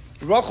Zilpah.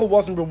 Rachel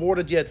wasn't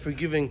rewarded yet for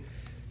giving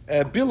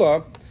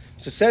Bilhah.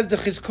 So says the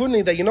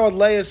Chizkuni that what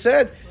Leah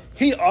said?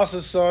 He also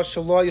saw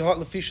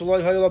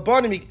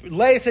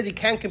Leah said you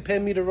can't compare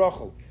me to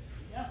Rachel.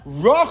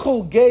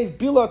 Rachel gave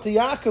Bilhah to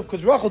Yaakov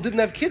because Rachel didn't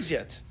have kids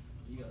yet.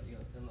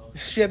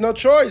 She had no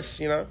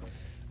choice, I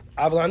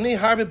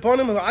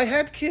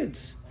had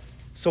kids.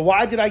 So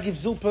why did I give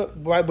Zilpah?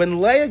 When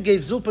Leah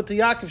gave Zilpah to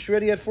Yaakov, she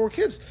already had 4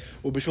 kids.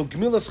 For me, it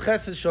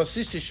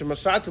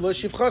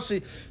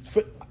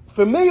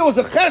was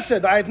a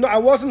chesed. I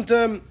wasn't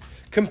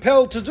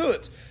compelled to do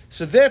it.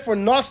 So therefore,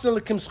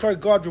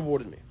 God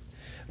rewarded me.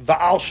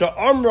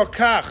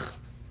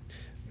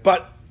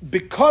 But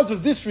because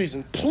of this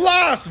reason,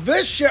 plus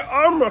that she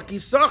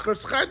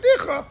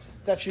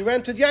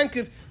rented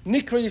Yankov,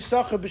 Nikra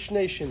Yisachar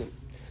b'shnei shinim.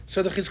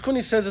 So the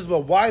Chizkuni says as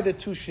well, why the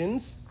 2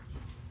 shins?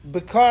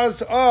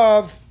 Because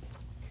of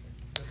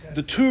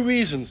the two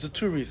reasons.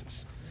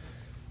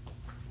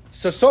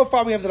 So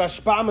far we have the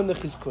Rashbam and the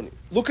Chizkuni.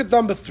 Look at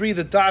number 3,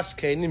 the Das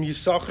Kainim,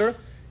 Yisachar.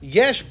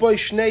 Yesh boy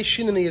shnei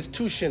shinin, he has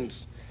 2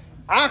 shins.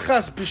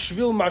 Achas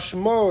b'shvil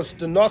mashmos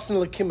de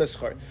nosen lekim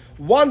eschar.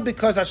 One,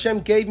 because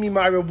Hashem gave me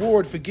my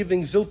reward for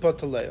giving Zilpah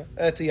to Leah,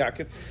 to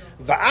Yaakov.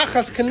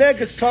 Va'achas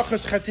keneged sachar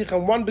schartich,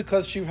 and one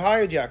because she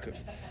hired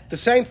Yaakov. The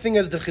same thing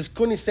as the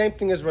Chizkuni, same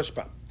thing as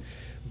Rashbam.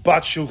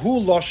 But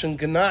shehu loshen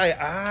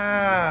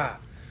genai.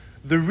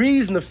 The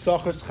reason of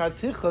sachar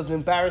schartich is an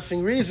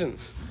embarrassing reason.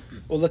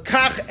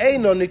 Ulekach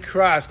eino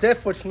nikras.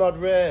 Therefore, it's not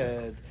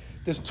read.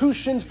 There's 2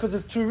 shins because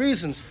there's 2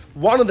 reasons.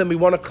 One of them we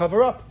want to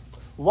cover up.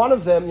 One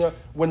of them,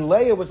 when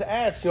Leah was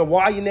asked,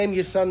 why you name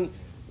your son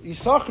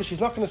Yisachar,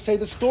 she's not going to say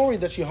the story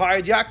that she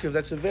hired Yaakov.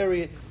 That's a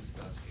very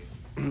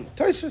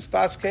Tosfos,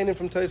 Das Kainim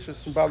from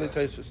Tosfos, from Bali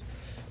Tosfos.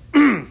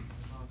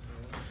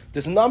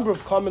 There's a number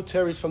of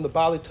commentaries from the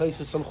Bali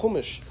Tosfos on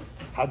Chumash.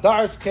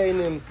 Hadar's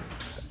Kainim,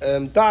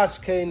 Das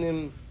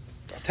Kainim,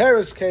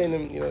 Teres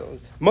Kainim,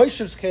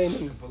 Moshe's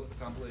Kainim.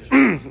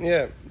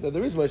 Yeah,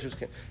 there is Moshe's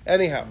Kainim.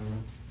 Anyhow.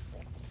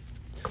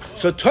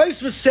 So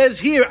Tosfos says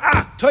here,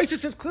 Tosfos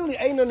says clearly,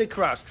 Eino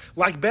Nikras.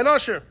 Like Ben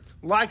Asher.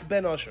 like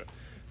Ben Asher.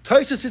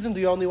 Tosfos isn't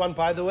the only one,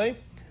 by the way.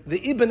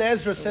 The Ibn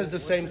Ezra says the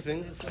same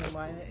thing.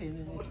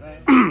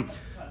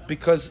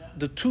 Because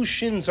the two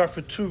shins are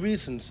for two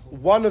reasons.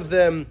 One of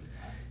them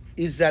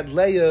is that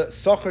Leah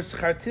Socher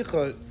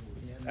Scharticha,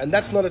 and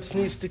that's not a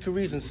tznistika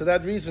reason. So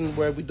that reason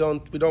where we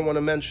don't want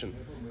to mention.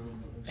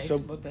 So,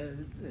 but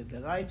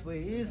the right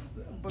way is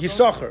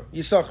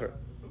Yisachar.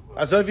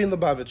 Azovi in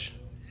Lubavitch.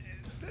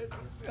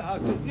 How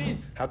to read.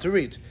 How to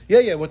read.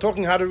 Yeah, we're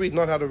talking how to read,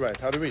 not how to write.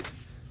 How to read.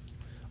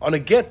 On a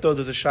get, though,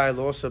 there's a shayla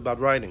also about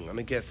writing. On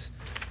a get.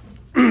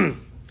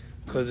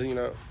 Because,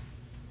 a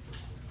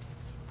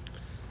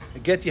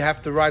get you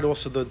have to write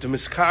also the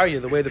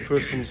miskarya, the way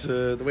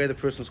the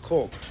person's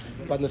called.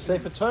 But in the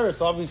Sefer Torah,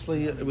 it's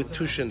obviously with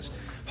two shins.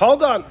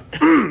 Hold on.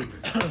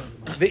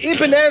 The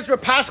Ibn Ezra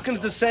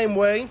paskins the same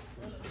way.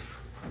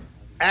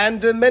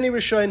 And many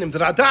Rishonim, the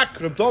Radak,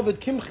 Reb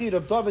David Kimchi.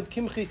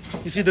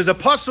 You see, there's a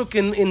pasuk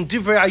in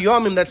Divrei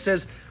Ayomim that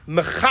says,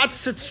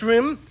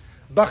 Mechatzitzrim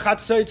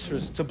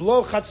b'chatzaitzris, to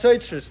blow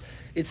chatzaitzris.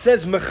 It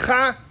says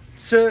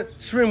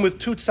Mechatzitzrim with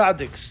two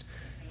tzaddiks.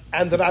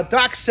 And the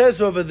Radak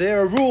says over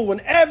there a rule,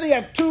 whenever you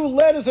have two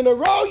letters in a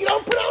row, you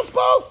don't pronounce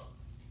both.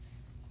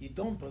 You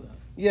don't pronounce.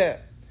 Yeah.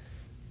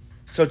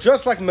 So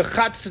just like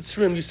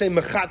Mechatzitzrim, you say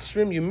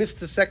Mechatzrim, you miss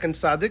the second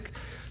tzaddik.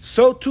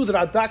 So too, the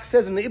Radak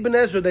says in the Ibn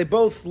Ezra, they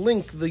both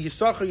link the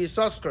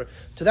Yishshachar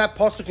to that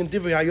pasuk in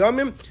Divrei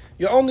Hayomim.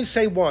 You only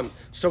say one.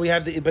 So we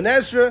have the Ibn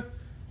Ezra,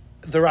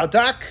 the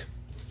Radak,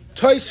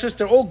 Tosfos.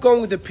 They're all going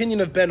with the opinion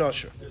of Ben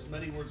Asher. There's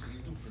many words that you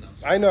do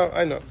pronounce. I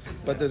know.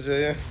 But there's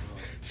a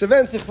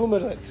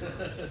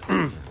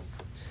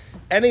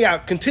anyhow,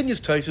 continues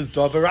Tosfos.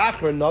 Dover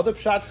Acher, another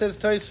pshat says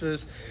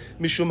Tosfos.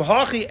 Mishum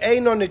hachi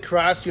eino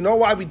nikras. You know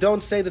why we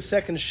don't say the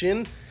second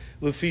shin?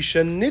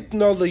 Yisachar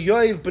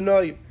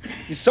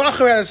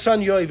had a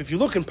son Yoiv. If you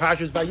look in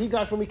Parshas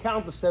Vayigash, when we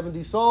count the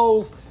 70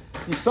 souls,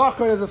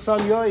 Yisachar has a son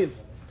Yoiv.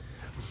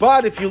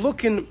 But if you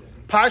look in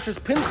Parshas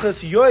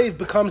Pinchas, Yoiv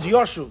becomes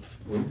Yoshuv.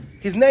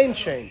 His name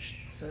changed.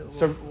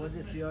 So what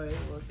is Yoiv?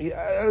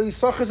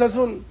 Yisachar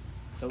Zazun.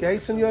 Okay,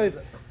 son Yoiv.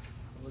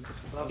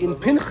 In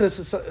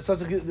Pinchas,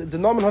 the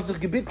Nomen hat sich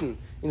gebitten.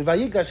 In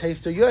Vayigash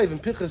heißt er Yoiv, in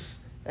Pinchas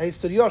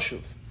heißt er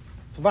Yoshuv.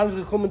 Von wann ist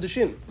gekommen der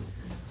Shin?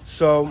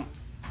 So,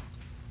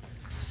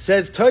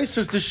 says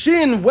Tosfos, the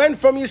shin went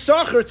from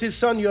Yisachar to his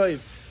son Yoiv.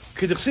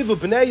 K'dichsivu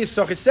b'nei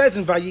Yisachar. It says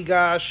in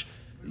Vayigash,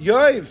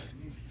 Yoiv.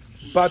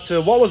 But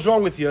what was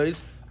wrong with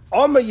Yoiv?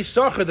 Omer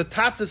Yisachar, the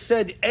Tata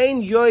said,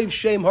 Ein Yoiv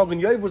Shem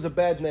Hogan. Yoiv was a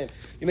bad name.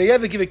 You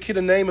ever give a kid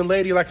a name and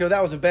later you're like,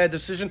 that was a bad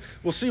decision?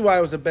 We'll see why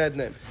it was a bad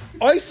name.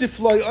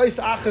 Oisifloi,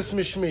 Ois Achas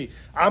Mishmi.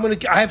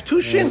 I have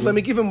two shins, let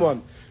me give him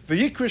one.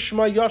 V'yikra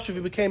Shema Yoshev, he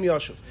became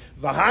Yoshev.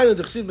 V'hainu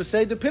d'chsiv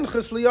b'sei de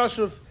Pinchas li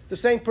Yoshev. The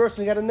same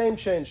person, he had a name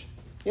change.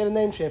 He had a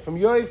name change from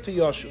Yoiv to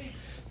Yoshev.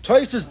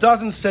 Tosfos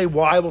doesn't say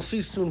why. We'll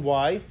see soon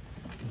why.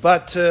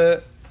 But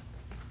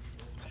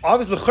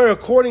obviously,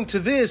 according to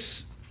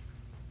this,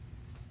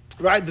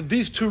 right,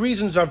 these two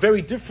reasons are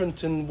very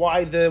different in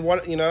why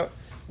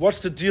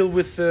what's the deal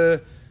with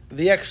the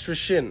extra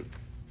shin.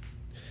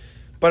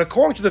 But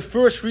according to the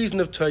first reason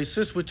of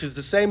Tosfos, which is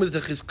the same as the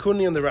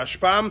Chizkuni and the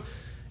Rashbam,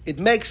 it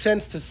makes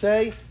sense to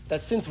say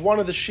that since one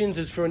of the shins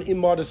is for an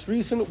immodest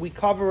reason, we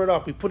cover it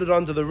up. We put it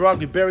under the rug.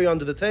 We bury it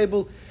under the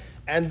table.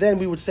 And then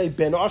we would say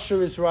Ben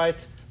Asher is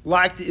right,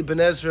 like the Ibn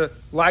Ezra,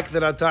 like the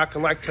Radak,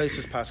 and like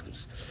Tosfos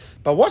Paskins.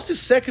 But what's the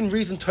second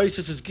reason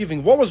Tosfos is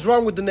giving? What was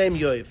wrong with the name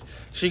Yoiv?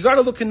 So you got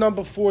to look in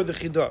number 4, the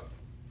Chidah.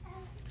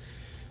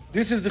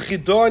 This is the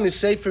Chidah in the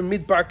Sefer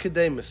Midbar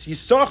Kedemus.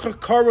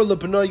 Yisachar Kara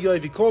Lebnei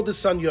Yoiv. He called his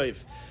son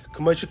Yoiv.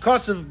 K'moshe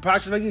Kasav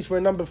Parshas Vayigash, we're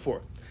in number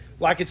 4,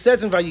 like it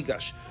says in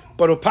Vayigash.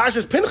 But on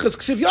Parshas Pinchas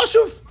Ksiv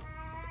Yoshuv,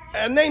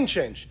 a name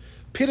change.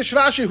 Pirush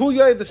Rashi, Hu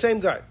Yoiv, the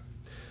same guy.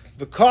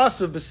 The cost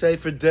of the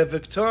Sefer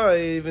Devik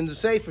Toiv, in the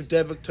Sefer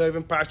Devik Toiv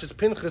in Parshas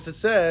Pinchas, it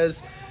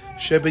says,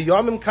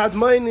 Shebeyamim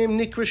Kadmainim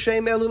Nikra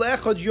Shem Elil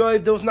Echad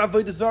Yoiv. There was an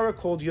Avodah Zarah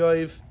called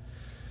Yoiv.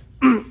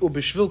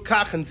 Ubishvil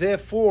Kach, and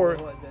therefore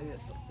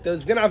there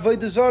was going to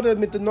Avodah Zarah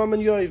mit the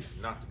Nomen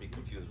Yoiv. Not to be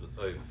confused with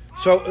Oiv.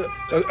 So,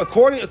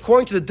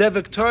 according to the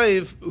Devik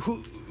Toiv,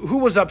 who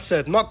was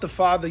upset? Not the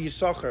father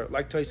Yisachar,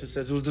 like Tosfos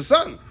says. It was the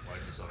son. Why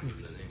did Yisachar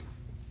give the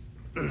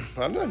name? I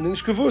don't know,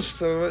 nicht gewusst.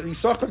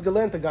 Yisachar hat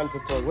gelernt den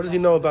ganzen Tag. What does he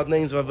know about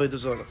names of Avodah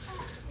Zarah?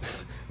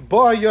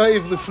 Ba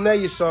Yoiv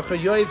lifnei Yisachar.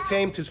 Yoiv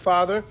came to his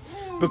father,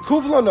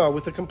 bekuvlana,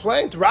 with a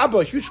complaint. Rabba,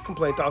 a huge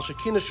complaint. Al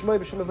shekina shmei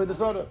b'shem Avodah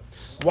Zarah.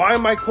 Why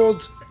am I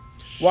called?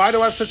 Why do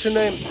I have such a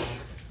name?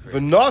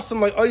 V'nasim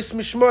like ois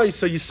mishmoi.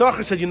 So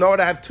Yisachar said, you know what?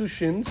 I have two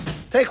shins.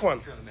 Take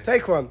one.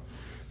 V'hu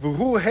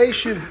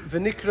heishiv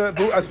v'nikra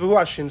v'hu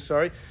ashin.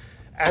 Sorry,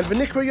 and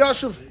v'nikra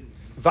Yoshev.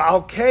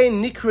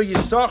 V'alkein nikra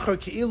Yisachar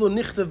ke'ilu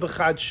nichtav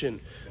b'chad shin.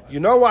 You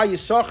know why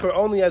Yisachar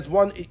only has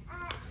one?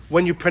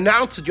 When you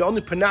pronounce it, you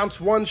only pronounce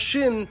one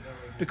shin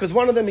because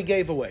one of them he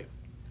gave away.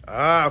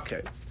 Ah,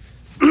 okay.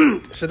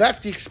 So that's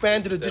the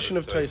expanded edition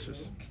of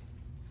Tosfos.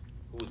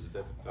 Who was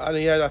the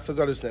I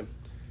forgot his name.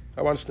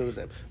 I once knew his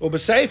name.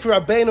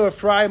 U'b'sefer Rabbeinu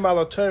Ephraim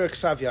al Torah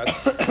Ksav Yad.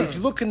 If you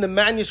look in the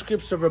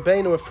manuscripts of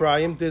Rabbeinu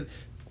Ephraim,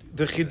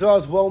 The Chidah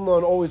is well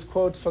known, always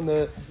quotes from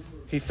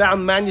he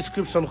found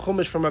manuscripts on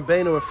Chumash from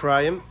Rabbeinu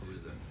Ephraim.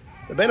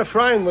 Rabbeinu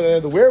Ephraim,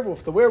 the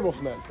werewolf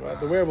man, right?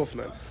 The werewolf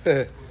man.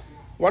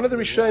 One of the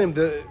Rishonim,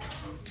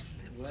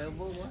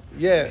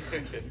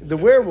 the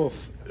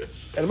werewolf.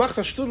 And macht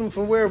a student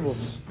from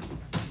werewolves.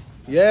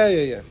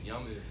 Yeah.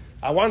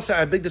 I once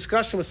had a big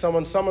discussion with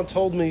someone. Someone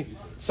told me,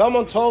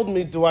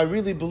 do I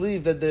really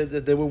believe that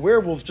there were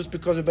werewolves just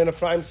because Rabbeinu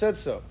Ephraim said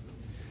so?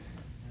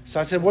 So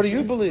I said, what do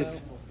you believe?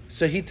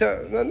 So he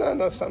told me that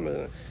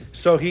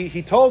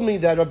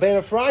Rabbeinu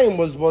Ephraim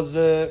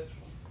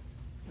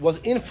was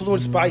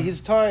influenced by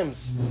his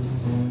times.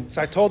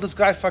 So I told this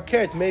guy,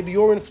 Fakert, maybe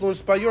you're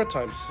influenced by your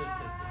times.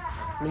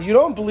 I mean, you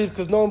don't believe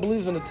because no one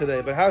believes in it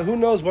today, but who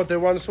knows what there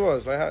once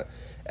was?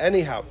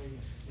 Anyhow.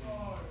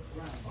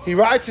 He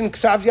writes in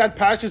Ksav Yad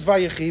Parshas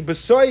Vayechi,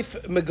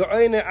 B'soif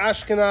megoine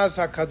Ashkenaz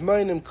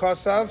hakadmoinim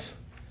kosav.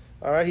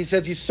 All right, he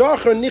says,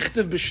 Yisachar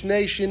nichtev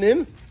b'shnei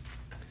shinin.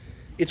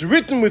 It's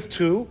written with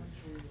two.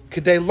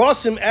 Kedei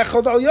losim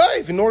echad al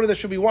Yoiv. In order there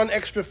should be one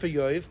extra for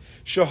Yoiv.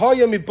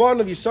 Shahaya mibon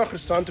of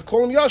Yisachar's son to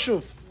call him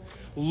Yashuv.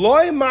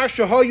 Loi mar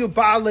shahayu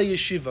ba'alei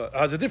yeshiva.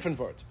 Has a different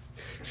word.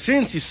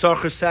 Since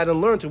Yishshachar sat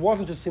and learned, it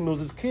wasn't just him, it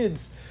was his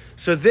kids.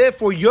 So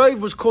therefore,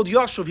 Yoiv was called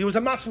Yashuv. He was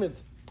a masmid.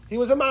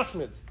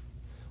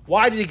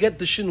 Why did he get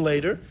the shin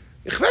later?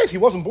 He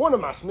wasn't born a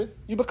masmid.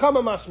 You become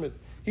a masmid.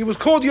 He was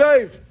called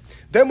Yoiv.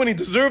 Then when he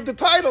deserved the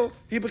title,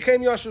 he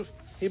became Yashuv.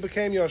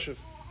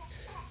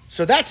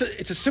 So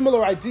it's a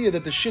similar idea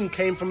that the shin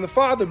came from the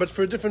father, but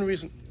for a different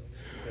reason.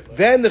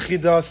 Then the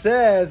Chidah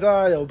says,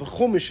 there's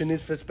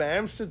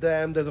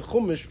a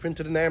chumash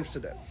printed in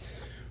Amsterdam.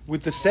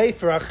 With the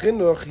Sefer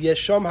HaChinuch,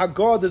 Yesham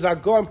Hagod is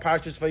Hagod in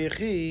Parshas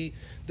Vayechi.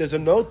 There's a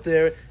note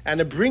there, and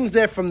it brings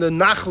there from the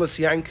Nachlas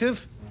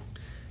Yankov.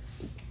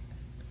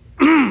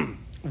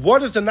 What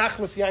does the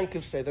Nachlas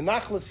Yankov say? The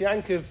Nachlas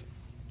Yankov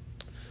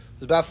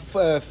was about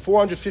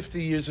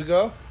 450 years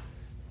ago.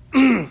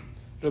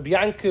 Rabbi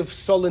Yankov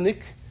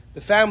Solonik.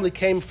 The family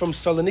came from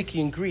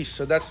Saloniki in Greece,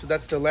 so that's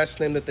their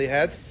last name that they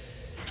had.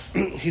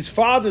 His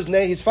father was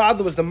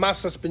the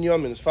Masas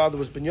Binyamin. His father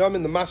was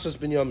Binyamin, the Masas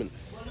Binyamin.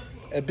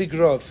 A big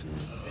Rav.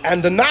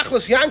 And the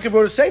Nachlas Yankov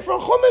wrote a Sefer on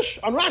Chumash,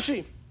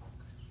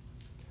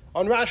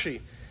 on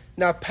Rashi.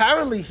 Now,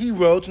 apparently he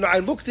wrote, I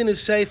looked in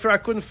his Sefer, I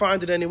couldn't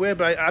find it anywhere,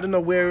 but I don't know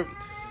where,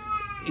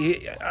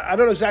 I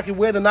don't know exactly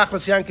where the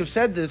Nachlas Yankov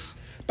said this,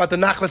 but the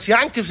Nachlas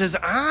Yankov says,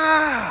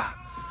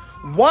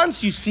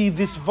 once you see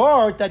this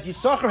vart that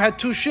Yishshachar had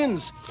two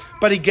shins,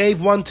 but he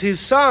gave one to his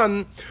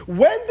son.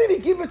 When did he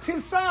give it to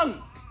his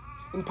son?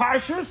 In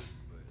Parshas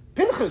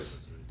Pinchas.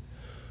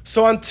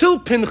 So until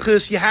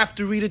Pinchas, you have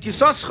to read it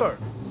Yishshachar.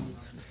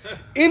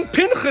 In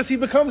Pinchas, he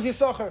becomes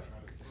Yishshachar.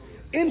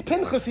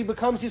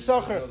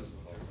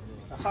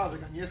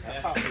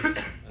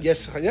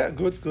 Yeshsachar, yeah,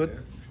 good.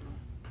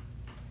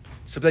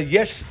 So that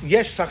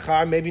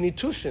Yeshsachar, maybe you need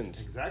two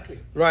shins. Exactly.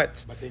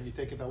 Right. But then you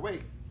take it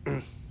away.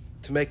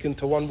 To make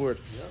into one word.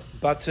 Yeah.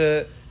 But,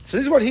 so this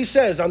is what he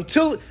says, and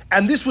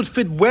this would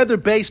fit whether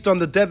based on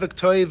the Devik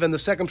Toiv and the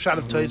second shot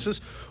of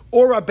Toisus,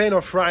 or Rabbeinu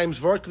Ephraim's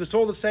word, because it's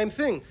all the same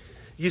thing.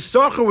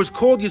 Yishshachar was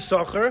called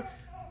Yishshachar,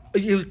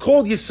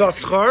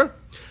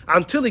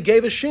 until he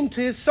gave a shin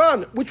to his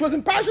son, which was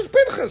in Parshas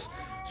Pinchas.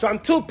 So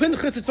until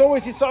Pinchas, it's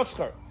always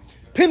Yishshachar.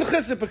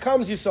 Pinchas, it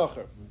becomes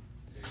Yishshachar.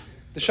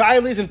 The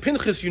Shaila is in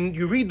Pinchas,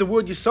 you read the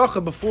word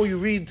Yishshachar before you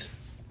read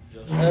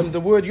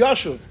the word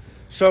Yashuv.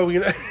 So,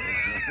 you know...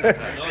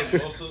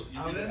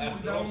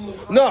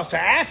 No, so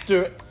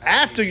after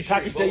you say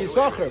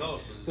Yishshachar,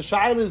 the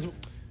Shaila is,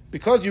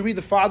 because you read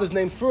the father's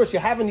name first, you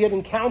haven't yet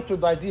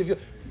encountered the idea of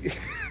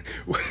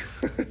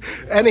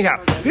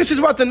Anyhow, this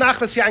is what the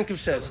Nachlas Yankov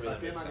says.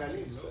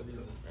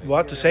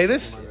 What, to say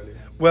this?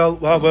 Well,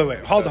 wait.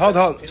 Hold.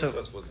 So,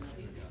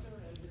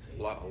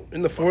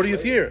 in the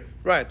 40th year.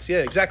 Right, yeah,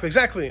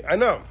 exactly. I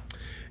know.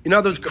 In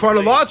other words,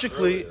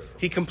 chronologically,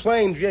 he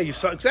complained,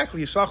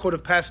 Yishshachar would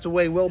have passed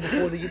away well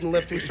before the Yidden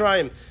left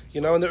Mitzrayim,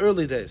 in the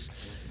early days.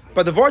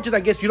 But the Vart is, I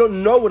guess, you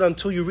don't know it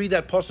until you read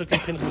that Pasuk in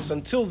Pinchas.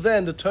 Until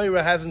then, the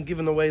Torah hasn't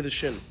given away the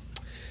Shin.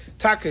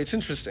 Taka, it's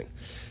interesting.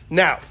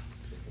 Now,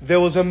 there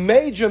was a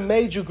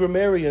major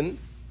grammarian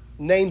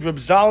named Reb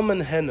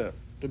Zalman Henna,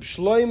 Reb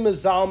Shloime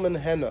Zalman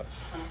Henna,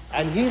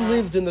 and he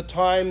lived in the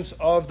times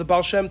of the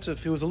Baal Shem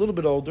Tov. He was a little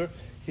bit older.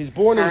 He's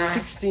born in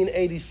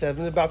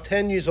 1687, about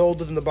 10 years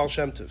older than the Baal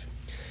Shem Tov.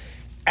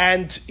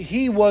 And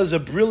he was a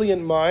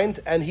brilliant mind,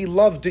 and he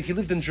lived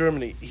in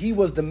Germany. He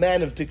was the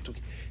man of Diktuk.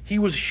 He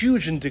was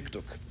huge in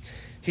Diktuk.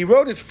 He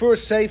wrote his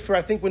first Sefer,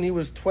 I think, when he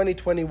was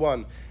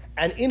 21.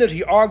 And in it,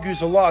 he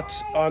argues a lot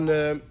on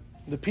the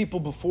people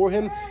before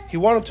him. He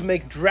wanted to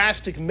make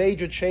drastic,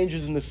 major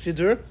changes in the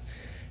Siddur.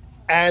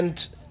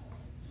 And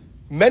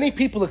many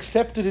people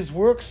accepted his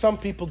work, some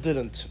people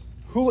didn't.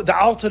 The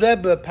Alter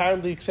Rebbe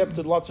apparently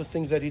accepted lots of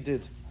things that he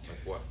did. Like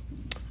what?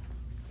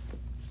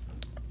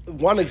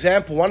 One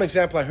example,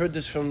 I heard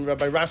this from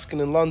Rabbi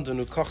Raskin in London,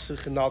 who kocht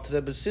sich in the Alter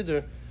Rebbe's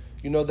Siddur.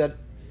 You know that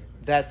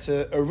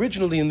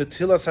originally in the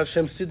Tilas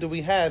Hashem Siddur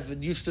we have,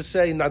 it used to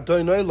say,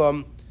 Nadoi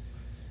Noilam,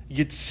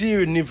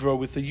 Yitzir Nivra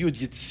with the Yud,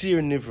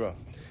 Yitzir Nivra.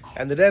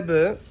 And the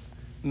Rebbe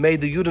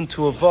made the Yud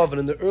into a Vav, and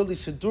in the early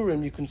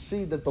Sidurim you can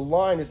see that the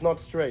line is not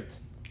straight.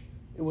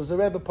 It was the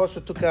Rebbe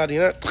Pasha took it out,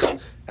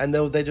 and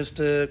they just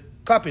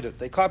copied it.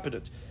 They copied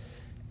it.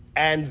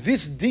 And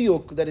this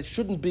diuk, that it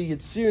shouldn't be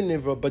Yitzir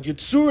Nivra, but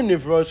Yitzur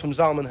Nivra is from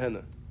Zalman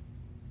Hena.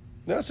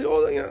 See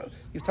all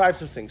these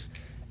types of things.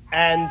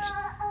 And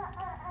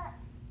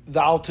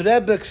the Alter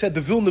Rebbe said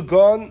the Vilna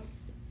Gaon,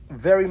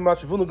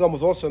 Vilna Gaon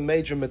was also a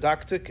major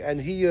medactic,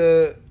 and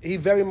he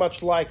very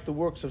much liked the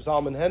works of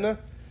Zalman Hena,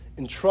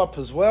 in Trop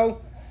as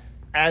well,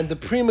 and the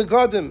Pri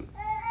Megadim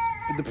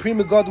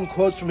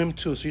quotes from him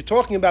too. So you're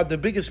talking about the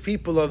biggest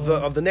people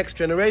of the next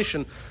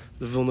generation,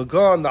 the Vilna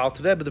Gaon, the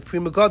Alter Rebbe, the Pri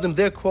Megadim,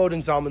 they're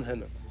quoting Zalman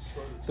Hena.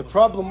 The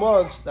problem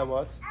was that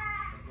what? He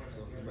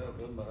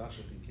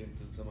came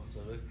to Tzemach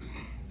Tzedek and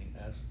he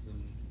asked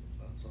him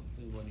about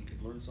something when he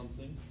could learn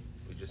something.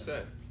 We just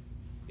said.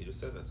 He just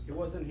said that. He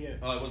wasn't here.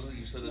 Oh, it wasn't.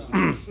 You said it.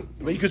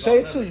 But you could say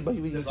it too. But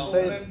you could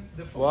say it.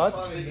 What?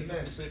 He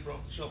took the sefer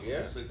off the shelf.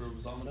 Yeah. The sefer of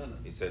Zalman Hena.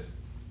 He said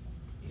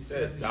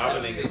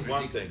davening is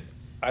one thing.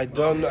 I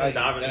don't know.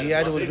 He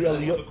had it was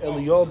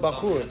Eliyahu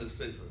Bachur. I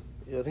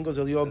think it was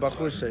Eliyahu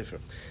Bachur's sefer.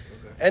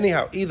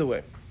 Anyhow, either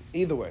way.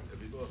 No,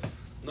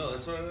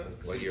 that's right.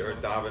 Well, you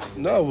heard davening.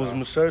 No, it was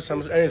Musar.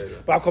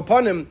 But Al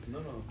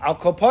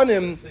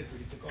Koponim,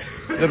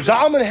 Reb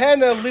Zalman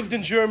Hena lived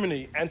in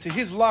Germany, and to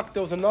his luck,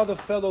 there was another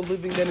fellow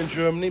living then in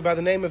Germany by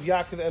the name of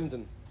Yaakov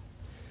Emden.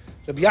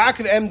 Reb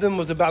Yaakov Emden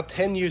was about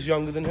 10 years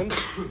younger than him,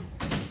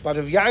 but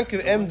Reb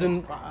Yaakov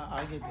Emden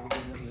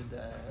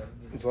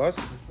was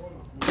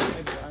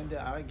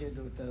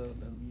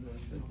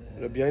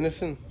Reb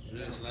Yonason.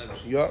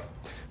 Yeah,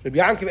 Reb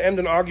Yaakov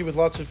Emden argued with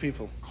lots of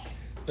people.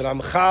 That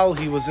Amchal,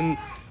 he was in.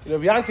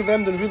 Reb Yaakov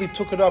Emden really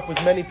took it up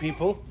with many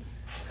people,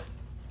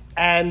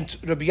 and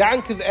Reb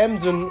Yaakov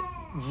Emden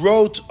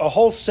wrote a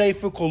whole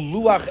sefer called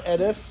Luach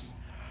Eres,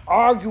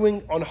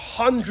 arguing on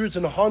hundreds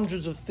and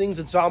hundreds of things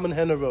that Zalman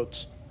Hena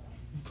wrote.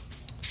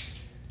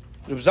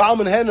 Reb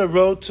Zalman Hena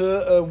wrote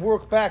a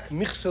work back,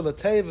 Michsel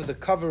Teva, the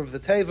cover of the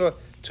Teva,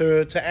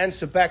 to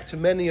answer back to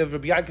many of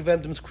Reb Yaakov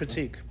Emden's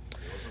critique.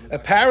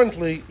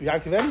 Apparently,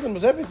 Yaakov Emden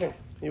was everything.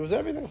 He was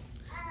everything.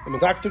 And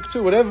Medaktuk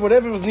too,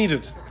 whatever was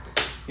needed.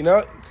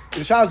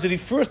 In Shaz, did he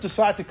first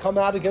decide to come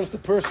out against the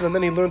person and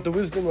then he learned the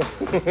wisdom?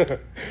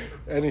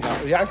 Anyhow,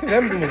 Yaakov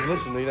Emden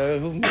was,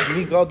 who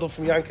me Gadol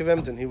from Yaakov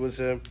Emden. He was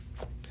the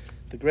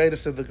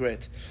greatest of the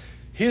great.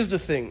 Here's the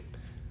thing.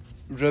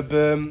 Reb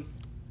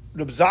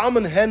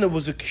Zalman Hena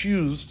was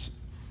accused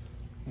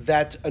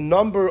that a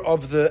number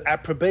of the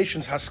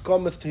approbations,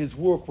 haskamas to his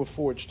work were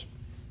forged.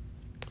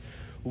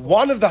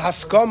 One of the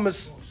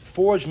haskamas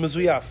forged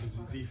Mezuyaf.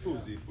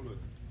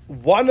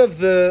 One of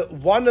the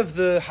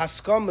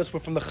haskamas were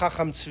from the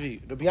Chacham Tzvi,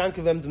 Rabbi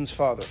Yankov Emden's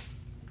father.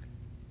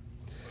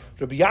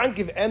 Rabbi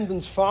Yankov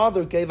Emden's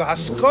father gave a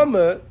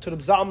haskama to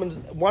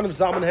one of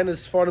Zalman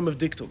Hena's Sfarim of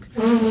Diktuk.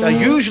 Now,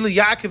 usually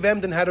Yaakov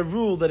Emden had a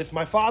rule that if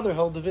my father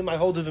held of him, I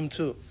hold of him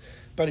too.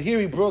 But here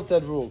he broke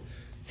that rule.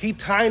 He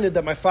tined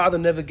that my father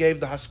never gave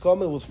the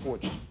haskama, it was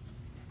forged.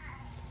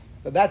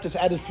 Now that just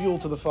added fuel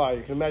to the fire.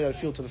 You can imagine added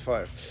fuel to the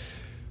fire.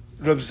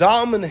 Reb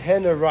Zalman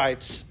Hena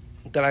writes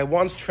that I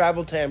once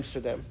traveled to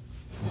Amsterdam,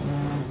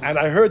 and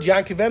I heard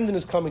Yankov Emden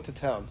is coming to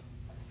town.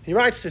 He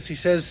writes this. He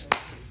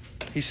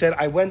said,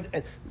 I went,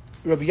 and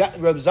Reb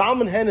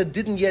Zalman Hena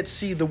didn't yet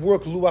see the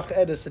work Luach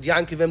Edes that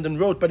Yankov Emden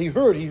wrote, but he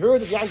heard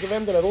that Yankov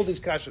Emden had all these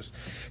kashas.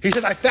 He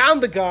said, I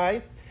found the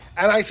guy,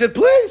 and I said,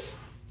 please,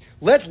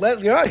 let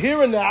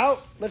here and now,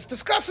 let's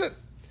discuss it.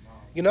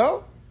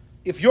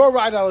 If you're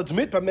right, I'll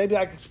admit, but maybe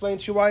I can explain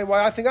to you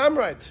why I think I'm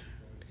right.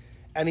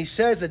 And he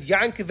says that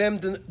Yankov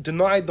Emden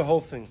denied the whole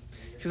thing.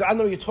 He says, I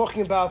know what you're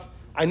talking about.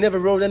 I never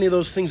wrote any of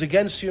those things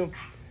against you.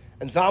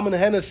 And Zalman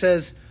Hena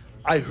says,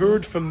 I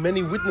heard from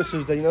many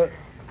witnesses that,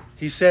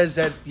 he says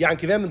that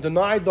Yankov Emden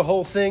denied the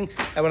whole thing.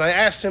 And when I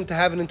asked him to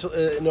have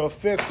a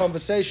fair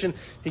conversation,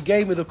 he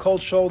gave me the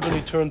cold shoulder and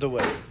he turned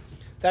away.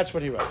 That's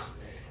what he writes.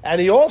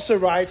 And he also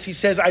writes, he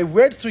says, I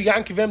read through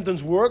Yankov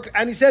Emden's work,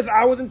 and he says,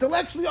 I was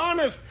intellectually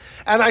honest.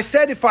 And I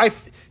said, if I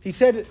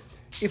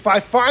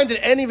find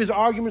that any of his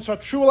arguments are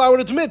true, I would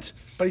admit.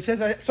 But he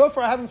says, so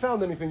far I haven't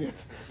found anything yet.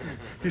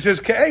 He says,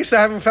 K'eis, I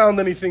haven't found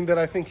anything that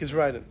I think he's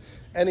right in.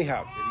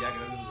 Anyhow.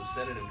 Yaakov Emden was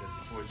upset at him because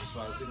he forged his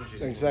father's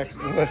signature.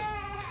 Exactly.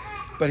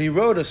 But he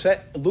wrote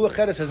Luach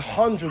Edes has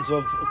hundreds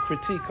of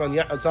critique on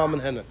Zalman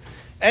Hena.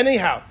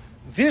 Anyhow,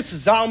 this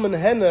Zalman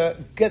Hena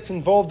gets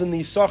involved in the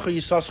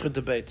Yisachar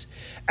debate.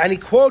 And he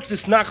quotes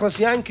this Nachlas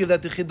Yankov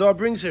that the Chidor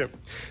brings here.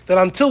 That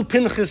until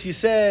Pinchas you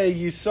say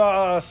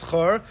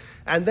Yisachar,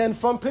 and then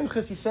from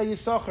Pinchas you say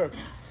Yisachar.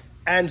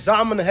 And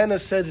Zalman Hena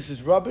says this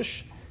is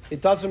rubbish.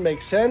 It doesn't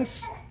make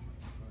sense.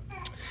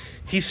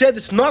 He said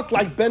it's not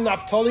like Ben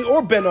Naphtali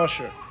or Ben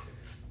Asher.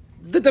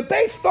 The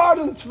debate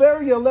started in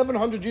Tveria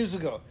 1100 years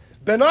ago.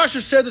 Ben Asher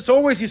said it's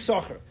always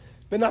Yisachar.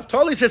 Ben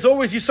Naphtali says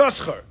always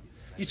Yisachar.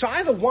 It's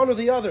either one or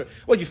the other.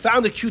 Well, you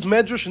found a cute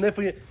medrash, and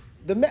therefore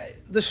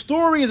the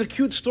story is a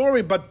cute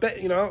story, but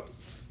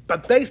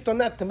based on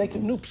that, to make a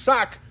new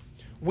psak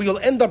where you'll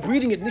end up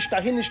reading it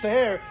nishtahin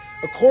nishtaher,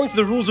 according to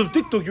the rules of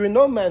diktuk, you're in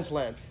no man's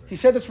land. He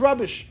said it's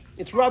rubbish.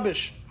 It's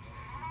rubbish.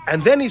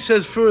 And then he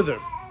says further.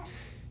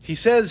 He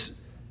says,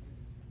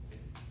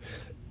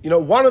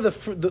 one of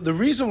the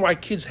reason why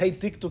kids hate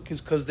diktuk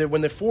is because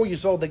when they're 4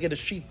 years old, they get a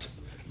sheet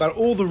about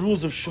all the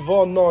rules of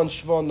shva no and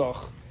shva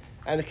noch.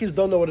 And the kids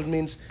don't know what it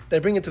means. They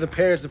bring it to the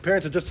parents. The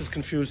parents are just as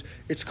confused.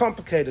 It's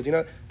complicated,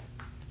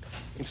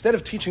 Instead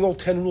of teaching all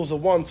 10 rules at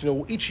once,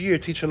 each year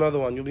teach another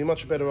one. You'll be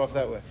much better off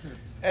that way.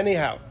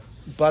 Anyhow,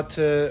 but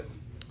you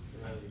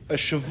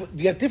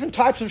have different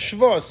types of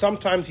shvas.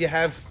 Sometimes you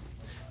have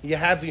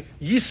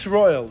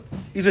Yisroel.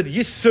 Is it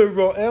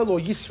Yisroel or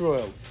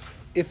Yisroel?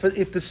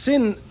 If the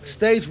sin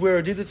stays where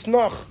it is, it's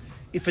noch.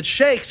 If it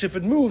shakes, if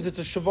it moves, it's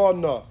a shva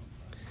no.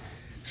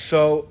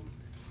 So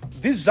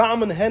this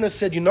Zalman Henna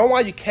said, you know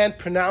why you can't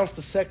pronounce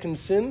the second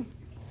sin?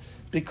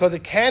 Because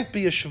it can't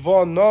be a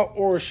shva no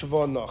or a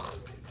shva noch.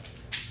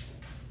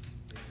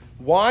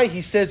 Why? He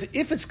says,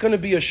 if it's going to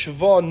be a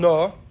shva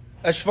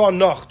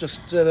noch,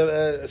 just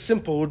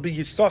simple, would be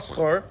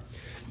yishshachar,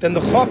 then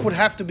the chaf would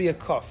have to be a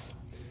kaf.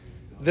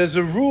 There's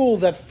a rule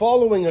that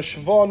following a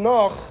shva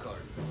noch,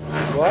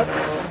 what?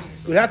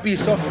 It would have to be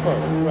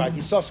yishshachar, right?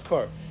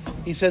 Yishshachar.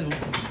 He says,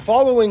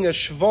 following a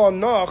shva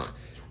noch,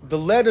 the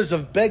letters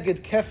of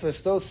beged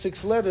kefes, those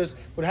 6 letters,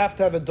 would have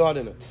to have a dot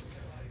in it.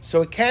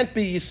 So it can't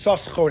be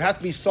yishshachar, it would have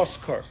to be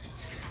yishshachar.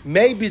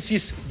 Maybe it's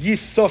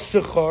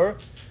yishshachar.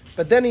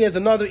 But then he has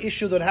another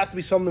issue that would have to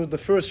be something with the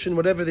first shin,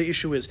 whatever the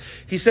issue is.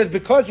 He says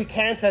because you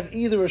can't have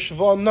either a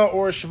shva no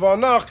or a shva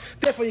nach,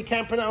 therefore you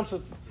can't pronounce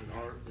it.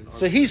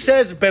 So he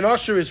says Ben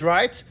Asher is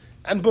right,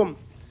 and boom.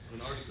 In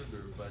our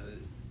siddur, by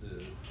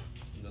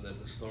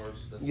the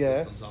stars, that's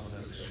Yeah. based on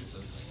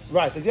Zalman.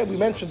 Right, again, we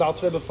mentioned Al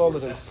Rebbe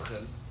followed him.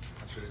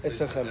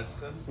 Eschem.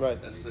 Right,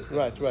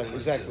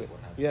 exactly.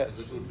 Yeah. Because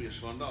if it would be a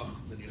shva noch,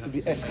 then you have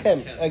Be to say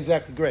Eschem, Eschem.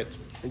 exactly,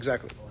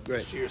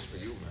 great. Cheers for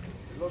you, man.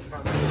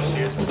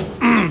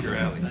 Your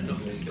alley.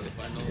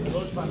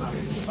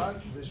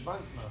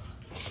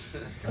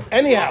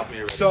 Anyhow,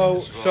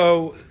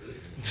 so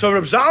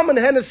Reb Zalman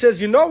Henna says,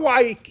 you know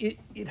why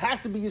it has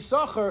to be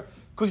Yisachar?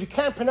 Because you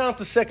can't pronounce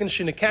the second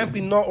shin. It can't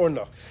be no or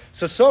no.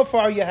 So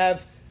far you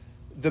have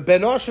the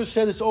Ben Asher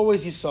said it's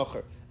always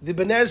Yisachar. The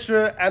Ben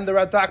Ezra and the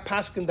Radak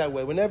paskin that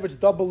way. Whenever it's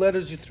double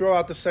letters, you throw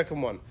out the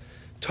second one.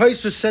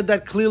 Tosfos said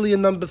that clearly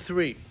in number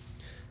 3.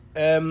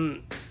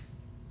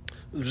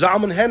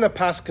 Zalman Henna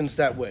paskins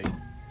that way.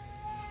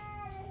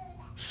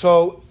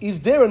 So, is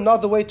there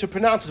another way to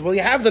pronounce it? Well,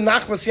 you have the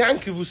Nachlas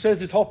Yankiv who says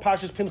this whole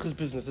Parshas Pinchas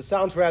business. It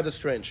sounds rather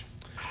strange.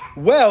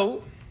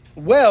 Well,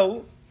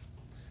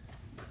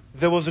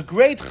 there was a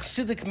great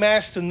Chassidic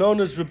master known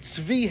as Reb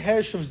Tzvi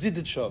Hersh of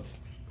Ziditchov.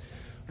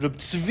 Reb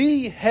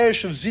Tzvi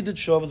Hersh of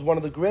Ziditchov is one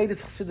of the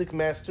greatest Chassidic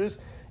masters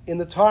in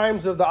the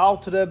times of the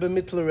Alter Rebbe,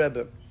 Mittler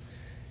Rebbe.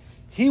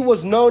 He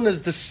was known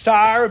as the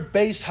Sar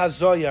Beis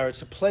HaZoyar.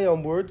 It's a play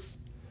on words.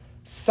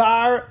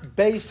 Sar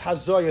Beis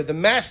HaZoyar, the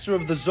master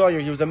of the Zoyar.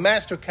 He was a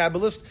master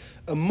Kabbalist,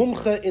 a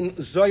mumcha in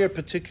Zoyar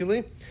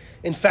particularly.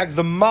 In fact,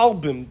 the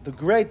Malbim, the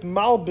great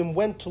Malbim,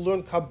 went to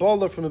learn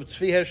Kabbalah from the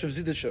Tzvi Hersh of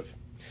Ziditchov.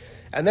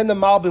 And then the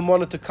Malbim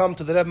wanted to come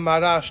to the Rebbe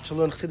Marash to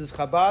learn Chiddush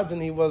Chabad,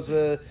 and he was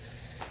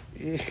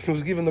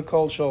given the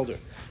cold shoulder.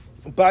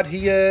 But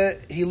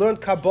he learned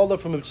Kabbalah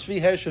from the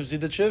Tzvi Hersh of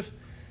Ziditchov.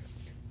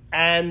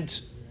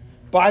 And,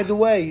 by the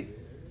way,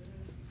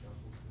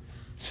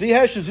 Tzvi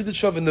Hersh of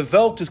Ziditchov in the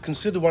Welt is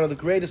considered one of the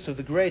greatest of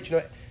the great.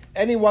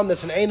 Anyone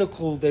that's an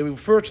Einokl, they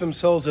refer to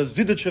themselves as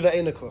Ziditchov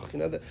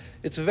Einokl.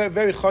 It's a very,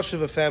 very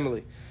choshev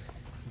family.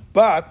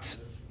 But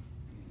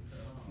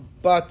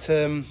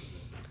the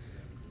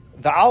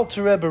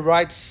Alter Rebbe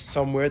writes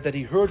somewhere that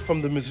he heard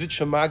from the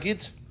Mezritcha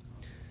Magid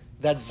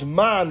that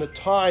Zman, the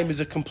time,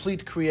 is a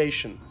complete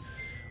creation.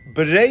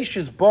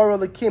 Bereshis bara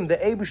lekim, the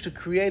Eibishter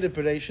created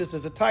Bereshis.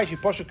 There's a Taishi,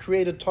 Pasha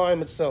created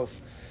time itself.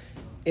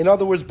 In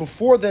other words,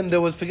 before then, there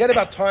was, forget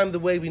about time the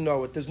way we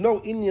know it. There's no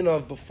inyan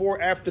of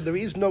before, after. There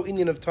is no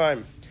inyan of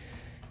time.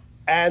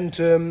 And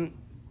the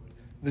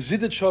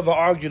Ziditchova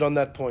argued on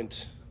that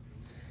point.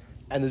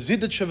 And the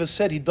Ziditchova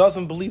said he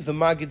doesn't believe the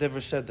Maggid ever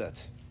said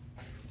that.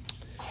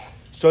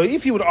 So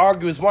if he would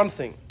argue is one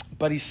thing,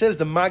 but he says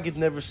the Maggid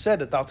never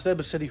said it. The Alter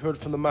Rebbe said he heard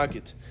from the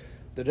Maggid.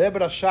 The Rebbe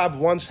Rashab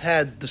once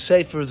had the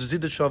Sefer of the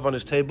Ziditchova on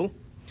his table.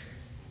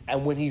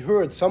 And when he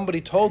heard,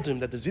 somebody told him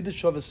that the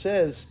Ziditchova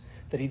says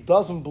that he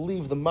doesn't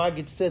believe the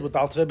Maggid said what the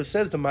Alter Rebbe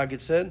says the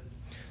Maggid said,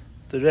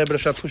 the Rebbe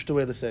Rashab pushed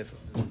away the Sefer.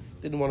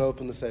 Didn't want to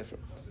open the Sefer.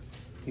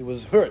 He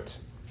was hurt.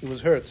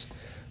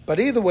 But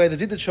either way, the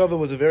Ziditchova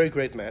was a very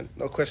great man,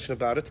 no question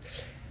about it.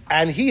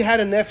 And he had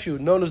a nephew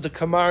known as the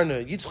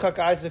Kamarna, Yitzchak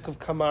Isaac of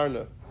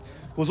Kamarna,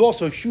 who was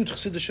also a huge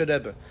Chassidish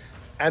Rebbe.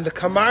 And the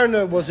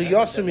Kamarna was a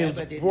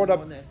Yosemite who was brought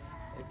up. I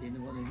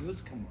didn't want to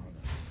use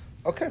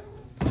Kamarna. Okay.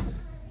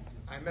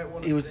 I met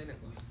one of He was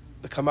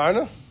the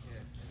Kamarna?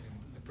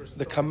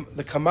 The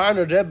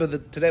Kamarna Rebbe,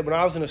 that today when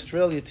I was in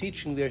Australia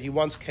teaching there, he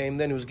once came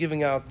then, he was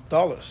giving out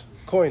dollars,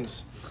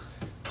 coins.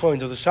 There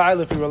was a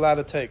shaila if we were allowed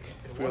to take.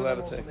 If we were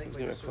allowed to take. He was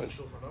giving out coins.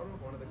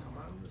 One of the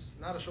commanders,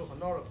 not a Shulchan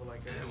Aruch,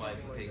 like something like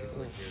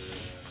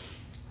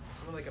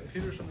for like a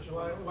pirush on the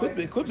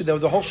Shabbat? Could be.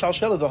 The whole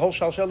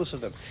shalshelis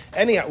of them.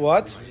 Anyhow,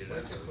 what?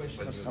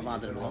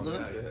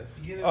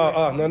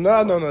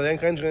 No. They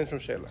ain't going from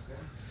Shela.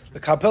 The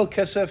kapel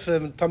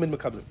kesef tamid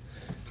mekablim.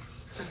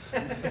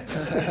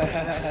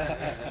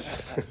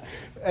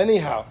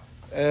 Anyhow,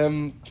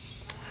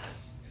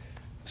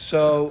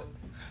 so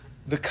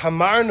the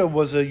Kamarna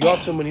was a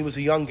Yosem when he was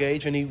a young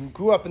age, and he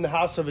grew up in the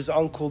house of his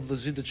uncle, the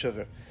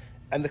Zidichever.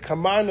 And the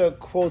Kamarna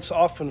quotes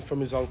often from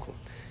his uncle.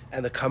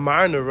 And the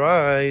Kamarna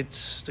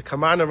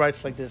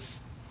writes like this.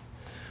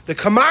 The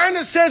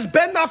Kamarna says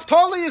Ben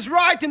Naphtali is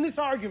right in this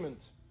argument.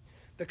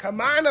 The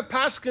Kamarna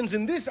paskins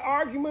in this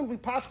argument, we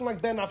paskin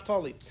like Ben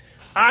Naphtali.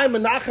 I,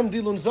 Menachem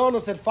Dilun Zono,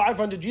 said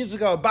 500 years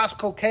ago, a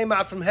Baskol came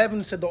out from heaven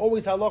and said the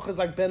always halacha is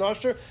like Ben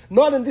Asher.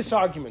 Not in this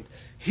argument.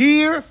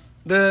 Here,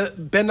 the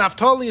Ben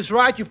Naphtali is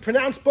right. You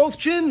pronounce both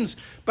chins,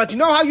 but you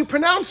know how you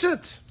pronounce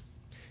it?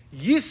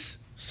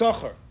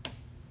 Yishsachar.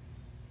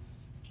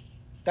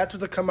 That's what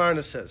the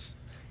Kamarna says.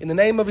 In the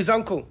name of his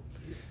uncle.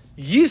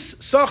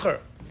 Yishsachar.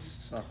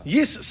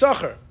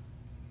 Yishsachar.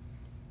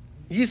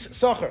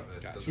 Yishsachar.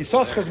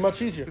 Yishsachar is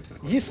much easier.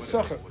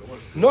 Yishsachar.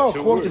 No,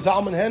 according to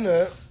Zalman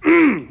Henner,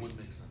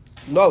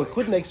 no, it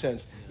could make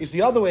sense. It's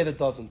the other way that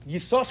doesn't.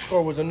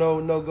 Yishsachar was a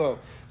no-go.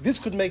 This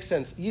could make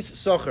sense.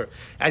 Yishsachar.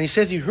 And he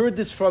says he heard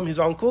this from his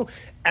uncle,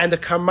 and the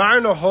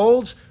Kamarna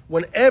holds,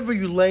 whenever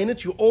you lane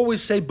it, you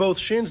always say both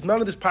shins. None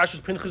of this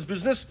Parshas Pinchas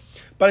business,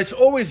 but it's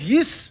always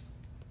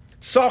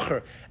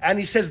Yishsachar. And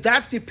he says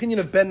that's the opinion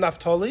of Ben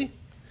Naphtali,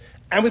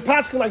 and we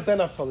pass him like Ben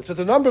Naphtali. So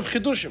the number of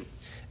chidushim.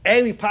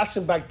 We pass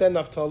him back Ben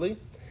Naphtali.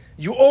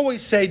 You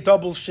always say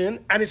double shin,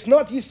 and it's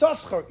not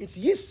Yishsachar, it's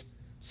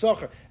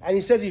Yishsachar. And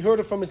he says he heard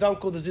it from his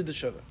uncle, the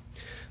Zidichever.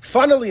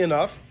 Funnily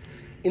enough,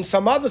 in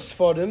some other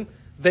Sforim,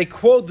 they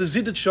quote the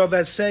Zidichever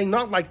as saying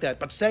not like that,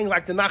 but saying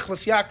like the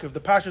Nachlas Yaakov, the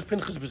Parshas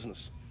Pinchas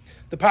business.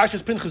 The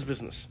Parshas Pinchas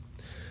business.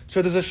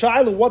 So there's a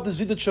shaila what the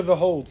Zidichever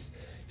holds.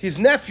 His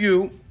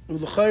nephew, who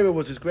L'chayra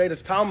was his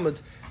greatest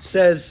Talmud,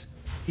 says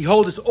he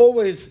holds it's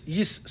always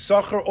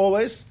Yishsachar,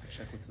 always.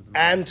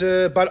 And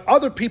but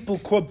other people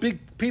quote, big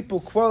people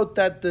quote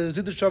that the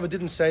Zidichever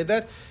didn't say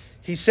that.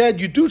 He said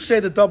you do say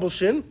the double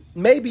shin,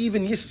 maybe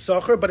even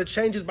Yishsachar, but it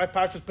changes by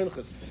Parshas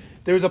Pinchas.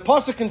 There is a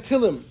pasuk in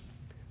Tilim,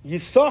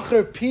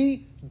 Yishsachar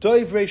pi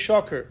doivrei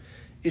shaker.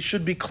 It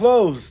should be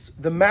closed,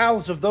 the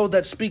mouths of those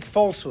that speak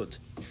falsehood.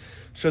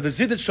 So the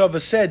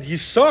Zidichever said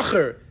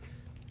Yishsachar,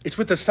 it's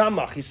with the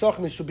samach.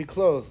 Yishsachar should be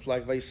closed,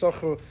 like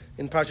Vayisachar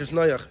in Parshas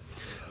Noach.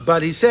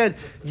 But he said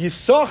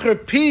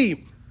Yishsachar pi.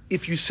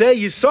 If you say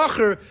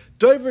Yishsachar,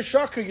 doivrei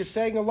shaker, you're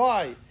saying a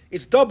lie.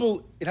 It's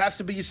double. It has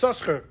to be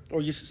Yishsachar or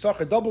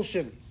Yishsachar, double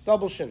shin.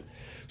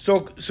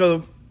 So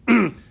the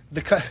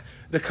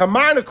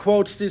Kamarna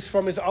quotes this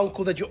from his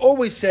uncle that you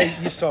always say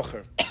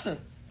Yishsachar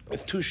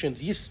with two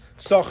shins,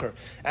 Yishsachar.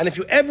 And if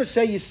you ever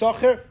say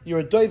Yishsachar, you're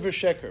a doivrei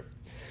sheker.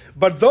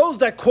 But those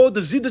that quote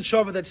the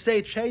Zidichever that say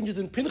it changes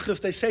in Pinchas,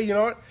 they say, you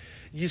know what?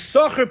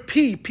 Yishsachar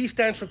P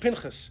stands for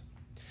Pinchas.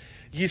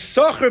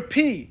 Yishsachar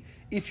P.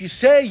 If you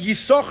say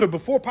Yishsachar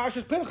before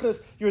Parshas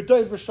Pinchas, you're a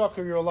doivrei sheker,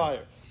 you're a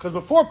liar. Because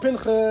before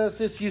Pinchas,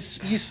 it's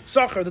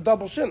Yishsachar, the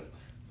double shin.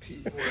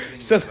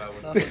 So,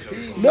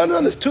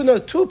 there's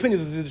two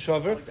opinions of the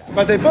Zidichever,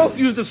 but they both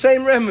use the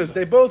same remez.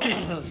 They both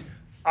use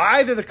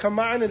either the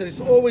Kamarna that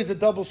it's always a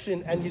double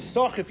shin, and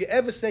Yishsachar, if you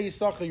ever say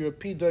Yishsachar, you're a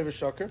P doivrei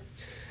sheker.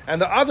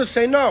 And the others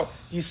say no,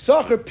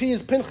 Yishsachar P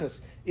is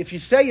Pinchas. If you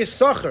say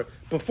Yishsachar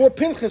before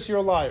Pinchas, you're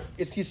a liar.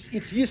 It's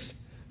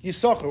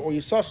Yishsachar or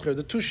Yishsachar,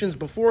 the two shins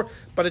before,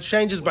 but it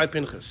changes by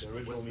Pinchas.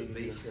 What's the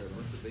base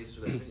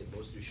for that opinion?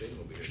 Most do shame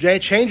over here.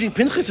 Changing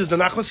Pinchas is the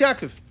Nachlas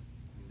Yaakov.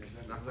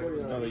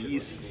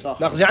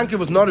 Nachlas Yaakov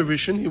was not a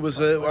Rishon, he was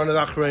one of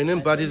the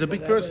Achreinim, but he's a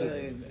big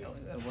person.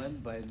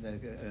 Went by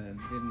didn't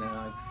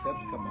accept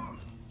command.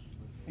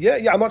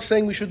 Yeah, I'm not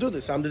saying we should do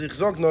this. I'm the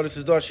Zichzog, no, this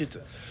is the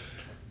Ashita.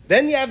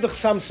 Then you have the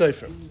Chassam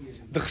Sofer.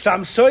 The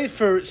Chassam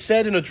Sofer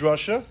said in a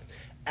drasha,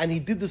 and he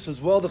did this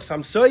as well. The Chassam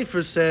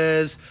Sofer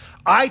says,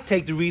 I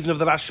take the reason of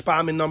the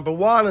Rashbam in number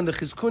 1 and the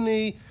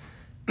Chizkuni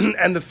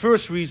and the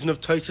first reason of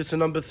Tosfos in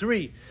number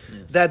 3.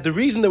 Yes. That the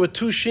reason there were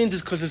two shins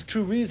is because there's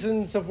two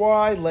reasons of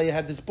why Leah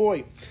had this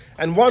boy.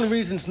 And one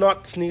reason's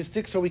not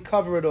sneezed, so we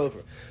cover it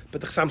over.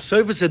 But the Chassam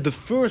Sofer said the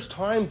first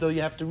time, though,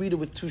 you have to read it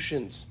with two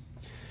shins.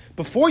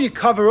 Before you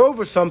cover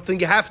over something,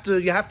 you have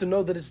to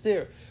know that it's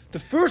there. The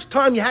first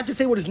time, you have to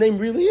say what his name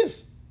really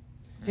is.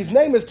 His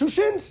name is two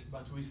shins.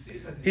 But we see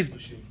that it's two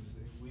shins.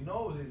 We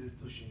know that it's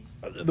two shins.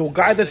 The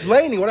guy that's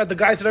laning, what are the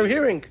guys that are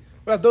hearing?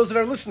 What are those that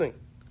are listening?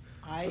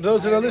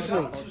 Those that are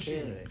listening.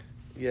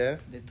 Yeah.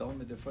 They told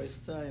me the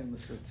first time,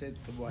 so it said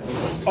to why.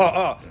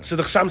 So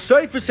the Chassam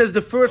Sofer says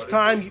the first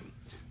time,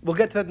 we'll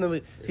get to that in a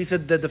minute. He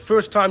said that the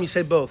first time you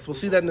say both. We'll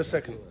see that in a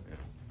second.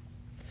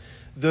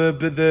 The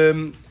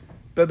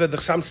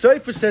Chassam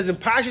Sofer says in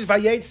Parshas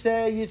Vayet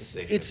say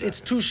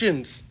it's two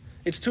shins.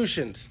 It's two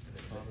shins.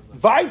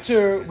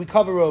 Weiter, we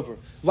cover over.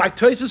 Like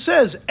Tosfos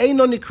says,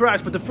 Eino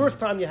Nikras, but the first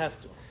time you have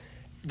to.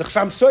 The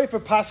Chassam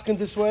Sofer paskin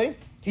this way.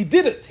 He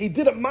did it. He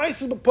did it.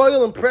 Ma'aser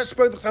b'poil and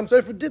Pressburg. The Chassam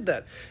Sofer did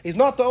that. He's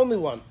not the only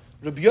one.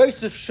 Rabbi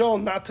Yosef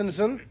Shol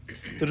Natanson,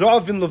 the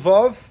Rav in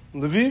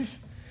Lviv,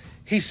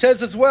 he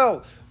says as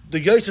well, the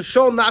Yosef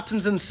Shol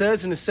Natanson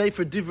says in the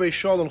Sefer Divrei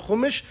Shol and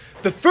Chumash,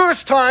 the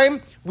first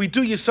time we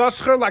do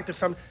Yisachar, like the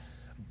Sam,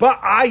 but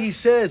he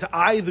says,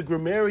 the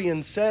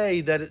grammarians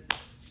say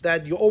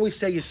that you always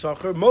say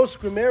Yisachar. Most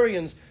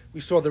grammarians,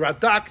 we saw the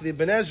Radak, the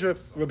Ibn Ezra,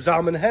 Reb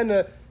Zalman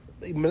Hena,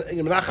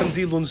 Menachem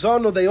Di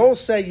Lunzano, they all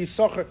say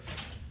Yisachar.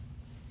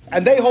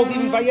 And they hold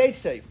even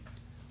Vayetze.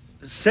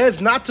 Says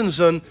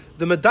Natanson,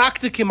 the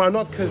Medaktikim are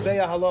not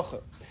Kaveh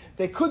Halacha.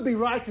 They could be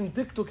right in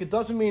Diktuk, it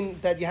doesn't mean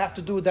that you have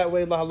to do it that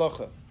way La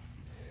Halacha.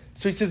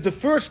 So he says the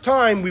first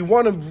time we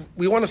want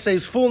to say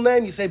his full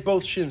name, you say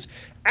both shins.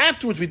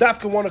 Afterwards, we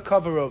dafka want to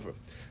cover over.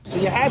 So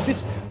you have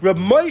this. Reb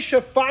Moshe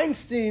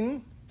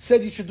Feinstein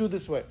said you should do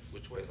this way.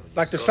 Which way?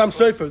 Like the Sam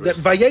Sofer. That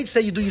Vayet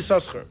say you do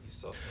Yisachar.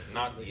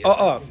 Not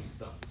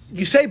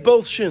You say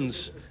both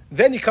shins.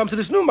 Then you come to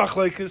this new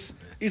machlekes.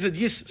 Is it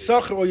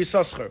Yisachar or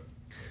Yisachar?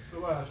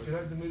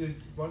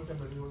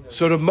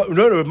 So Reb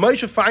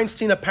Moshe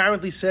Feinstein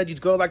apparently said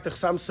you'd go like the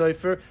Chassam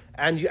Sofer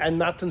and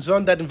Natan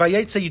Zon, that in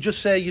Vayetze you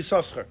just say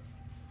Yisachar.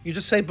 You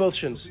just say both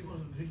shins. People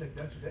read like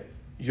that today?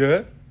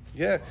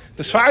 Yeah.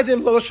 The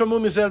Sfardim Lo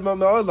Shamum Yisrael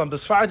Ma'olam. The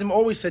Sfardim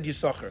always said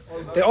Yisachar.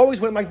 They always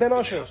went like Ben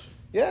Asher.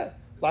 Yeah.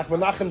 Like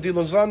Menachem Di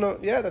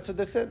Lonzano. Yeah, that's what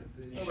they said.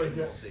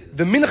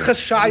 The Minchas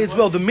Shai as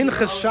well. The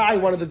Minchas Shai,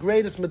 one of the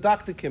greatest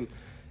Medaktikim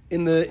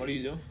in the... What do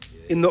you do?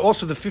 In the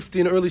also the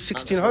 15 early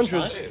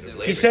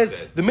 1600s, he says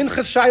the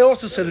Minchas Shai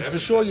also said it's for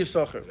sure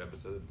Yisachar.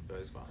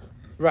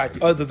 Right.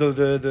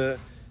 The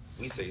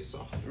we say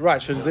Yisachar.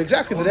 Right. So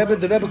exactly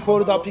the Rebbe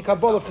quoted Al Pi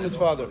Kabbalah from his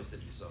father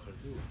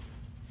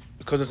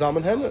because it's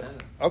Zalman Hena.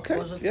 Okay.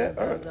 Yeah.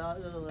 All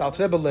right. That's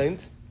Rebbe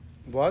learned.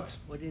 What?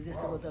 What did you say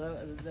about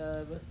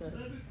the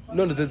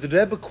No. The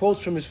Rebbe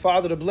quotes from his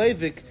father Reb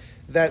Leivik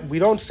that we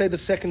don't say the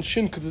second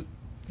shin because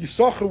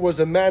Yisachar was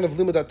a man of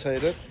Limud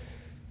HaTorah.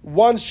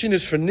 One shin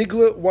is for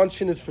nigla, one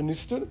shin is for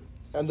nister,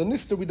 and the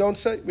nister we don't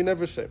say, we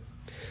never say.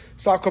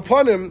 So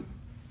Akaponim,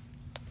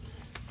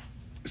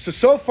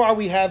 so far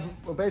we're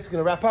basically going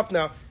to wrap up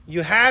now.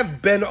 You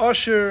have Ben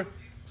Asher,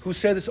 who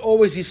said it's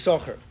always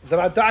Yisachar. The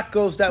Radak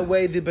goes that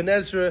way, the Ben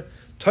Ezra,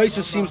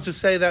 Toysa seems to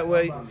say that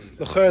way.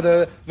 The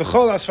Chol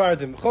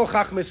Asfardim, Chol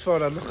Chachmei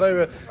Sfarad,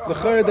 the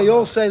Chor, they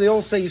all say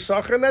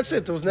Yisachar, and that's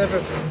it. There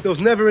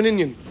was never an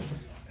Indian.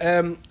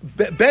 Ben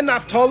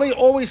Naftali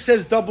always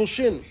says double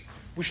shin.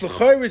 Which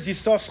l'chayr is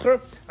Yisachar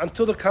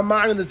until the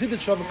Kaman and the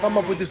Ziditchov come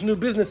up with this new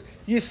business,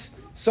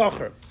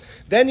 Yisachar.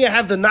 Then you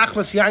have the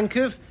Nachmas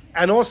Yankiv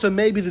and also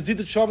maybe the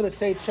Ziditchov that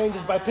say it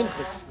changes by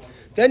Pinchas.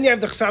 Then you have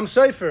the Chassam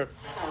Sofer,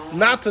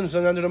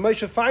 Natanson and the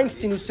Moshe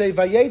Feinstein who say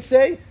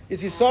Vayetze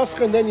is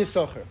Yisachar and then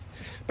Yisachar.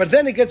 But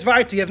then it gets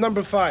weiter. You have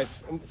number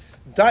 5.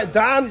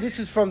 Dan, this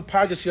is from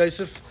Pardes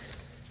Yosef.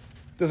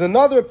 There's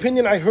another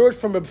opinion I heard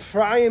from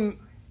Ephraim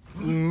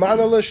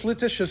Manala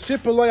Shlita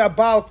Shesipur Lo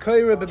Yabal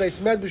Koire Bebeis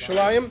Med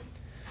B'Shalayim.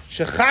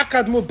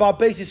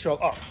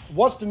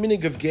 What's the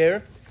meaning of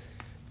Ger?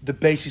 The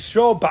Beis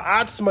Yisrael,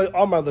 Ba'atzmai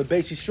Omar, the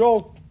Beis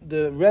Yisrael,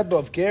 the Rebbe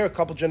of Ger a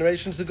couple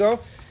generations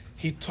ago,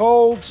 he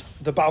told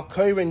the Baal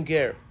Koire and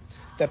Ger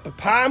that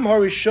B'pam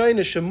Harishoyne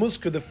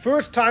Shemusker, the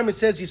first time it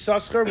says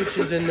Yisachar, which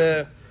is in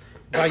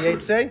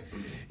Vayetze,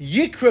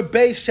 Yikra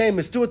Beis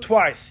Shemus, do it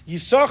twice,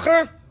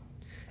 Yisachar,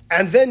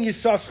 and then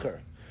Yisachar.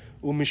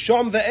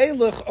 Umisham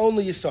ve'elech,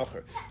 only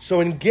Yisachar. So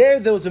in Ger,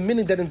 there was a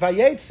meaning that in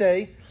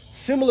Vayetze,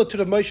 similar to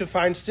the Moshe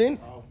Feinstein,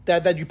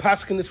 that you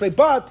pass in this way,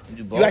 but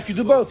you actually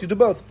do both. You do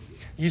both.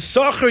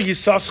 Yisachar.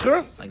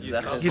 Yisachar.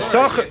 You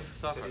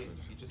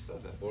just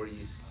said that. Or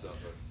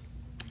Yisachar.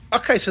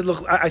 Okay, so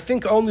look, I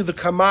think only the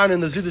Kaman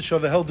and the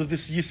Ziditchov held of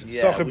this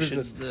Yisachar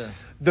business.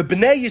 The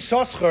Bnei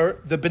Yisachar,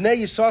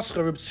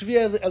 Reb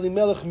Tzvi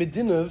Elimelech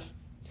Medinov,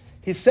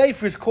 his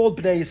sefer is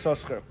called Bnei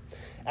Yisachar.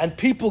 And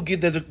people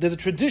there's a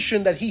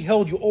tradition that he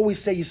held you always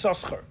say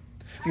Yisachar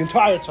the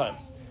entire time.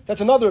 That's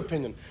another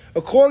opinion.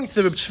 According to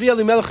the Reb Tzvi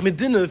Elimelech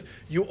Medinov,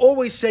 you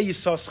always say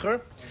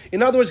Yisachar.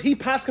 In other words, he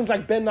paskins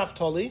like Ben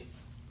Naftali,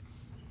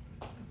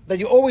 that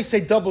you always say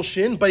double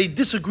shin, but he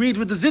disagreed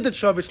with the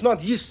Ziditchov. It's not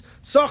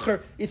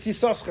Yisachar, it's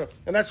Yisachar.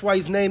 And that's why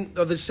his name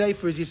of the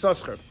sefer is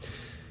Yisachar.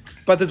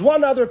 But there's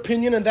one other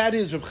opinion, and that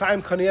is Reb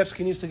Chaim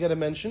Kanievsky needs to get a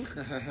mention.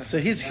 So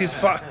his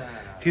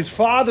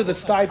father, the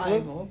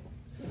Stipler,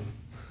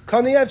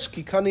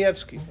 Kanievsky,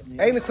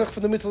 Einiglich for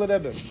the Mittel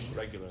Rebbe.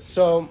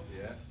 So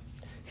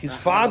his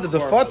father, the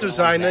Vater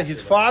Zayner,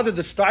 his father,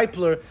 the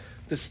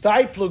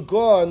Stipler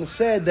gone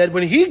said that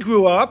when he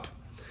grew up,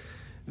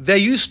 they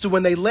used to,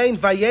 when they lay in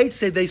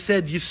Vayetze, they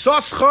said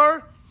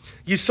Yisachar,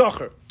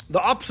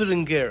 the opposite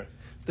in Ger.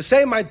 The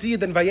same idea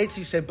that in Vayetze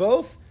you say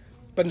both,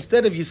 but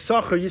instead of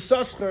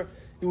Yisachar,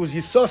 it was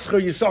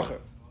Yisachar.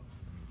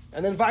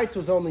 And then Vayetze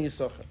was only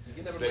Yisachar. You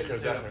can never make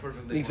it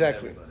perfectly.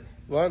 Exactly.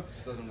 What?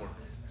 It doesn't work.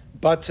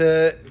 But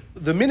the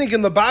minig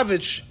in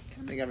Lubavitch,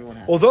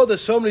 although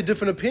there's so many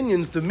different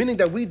opinions, the minig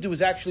that we do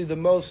is actually the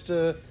most,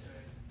 Al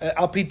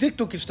Pi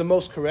Diktuk is the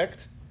most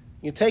correct.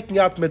 You're taking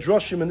out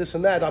Medrashim and this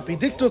and that. Al Pi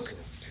Diktuk,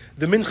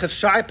 The Minchas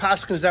Shai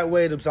paskins that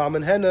way. The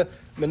Zalman Hena,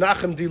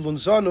 Menachem di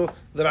Lunzonu,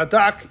 the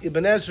Radak,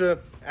 Ibn Ezra,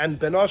 and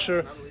Ben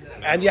Osher,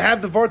 and you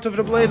have the Vort of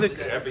the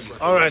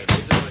Blavik. All right.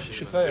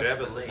 You're going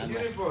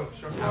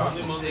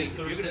to say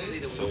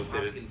that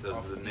we're asking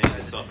Does the name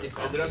is something?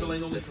 but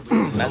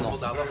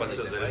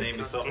Does the name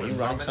is something? Are you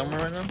running somewhere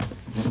right now?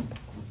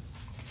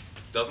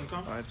 Doesn't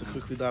come? I have to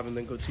quickly dive and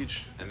then go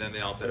teach. And then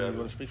the Alter You Rebbe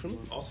want to speak from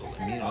him? also.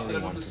 I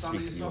really wanted to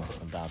speak to you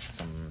about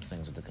some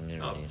things with the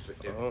community.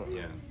 Yeah.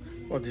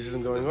 What, this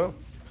isn't going well?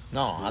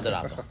 No,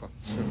 Adarabba.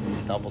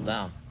 Double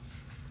down.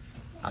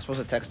 I was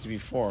supposed to text you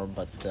before,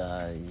 but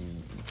I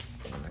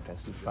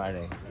texted you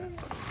Friday.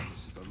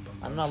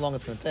 I don't know how long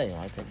it's going to take. It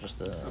might take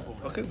just a...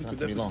 Okay, we it's could not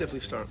to be long.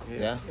 definitely start.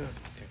 Yeah? Okay.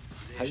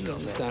 How do you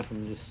understand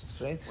from this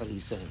straight? What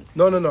he's saying.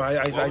 No. No,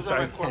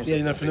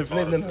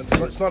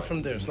 it's not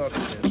from there. It's not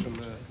from there. It's from...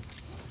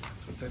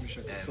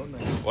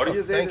 What did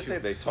you say? Thank you.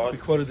 They taught We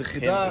quoted the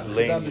Chidah.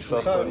 laying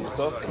Yisasa and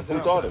stuff. Who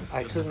taught him?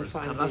 I couldn't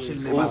find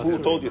Who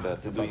told you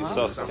that to do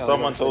Yisasa?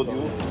 Someone told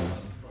you.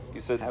 He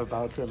said, do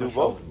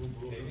both.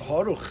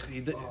 Haruch.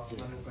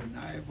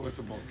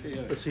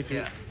 Let's see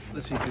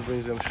if he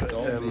brings them.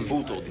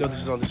 Who told No,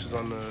 this is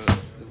on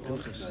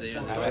Pinchas.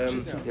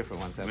 Actually, two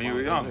different ones. When you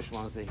were young. English,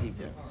 one is the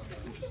Hebrew.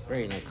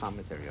 Very nice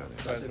commentary on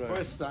it.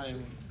 First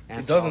time.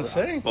 It doesn't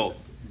say. Both.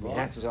 He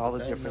answers all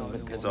the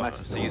different as much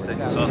as So the you said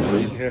word.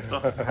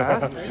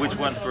 Yisasa. Which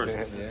one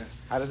first?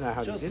 I don't know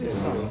how you did it. It's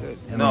really good.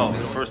 No,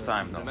 the first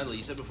time. No. Medley,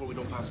 you said before we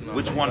don't pass him out.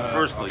 Which one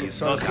first though?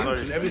 Yisasa or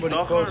Everybody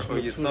quotes Yisachar or from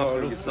Yisachar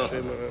or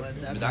Yisasa?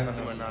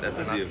 That's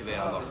a deal.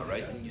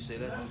 Right? Didn't you say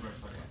that?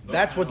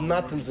 That's what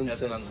Natanson That's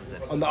said. what Natanson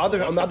said. On the other,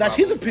 that's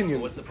his opinion.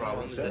 What's the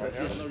problem? Is that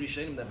there's no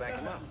Rishonim that back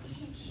him up.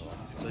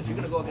 So if you're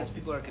going to go against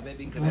people who are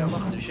being Kaveh Allah,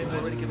 the Rishonim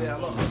already Kaveh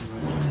Allah.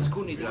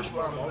 Hizkuni, the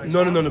Rashbam, all these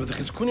No. But the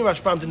Chizkuni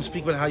Rashbam didn't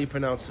speak about how you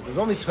pronounce it. There's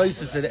only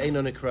Toises that ain't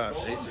on the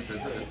cross. This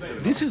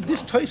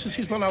Toises,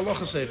 he's not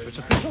halacha sefer. It's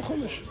a Pesach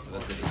Chumash.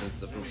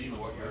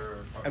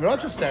 And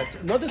not just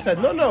that. No.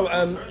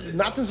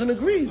 Natanson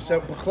agrees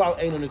that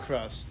B'chlal ain't on the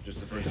cross. The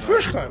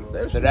first time.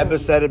 The Rebbe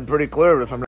said it pretty clear. If I'm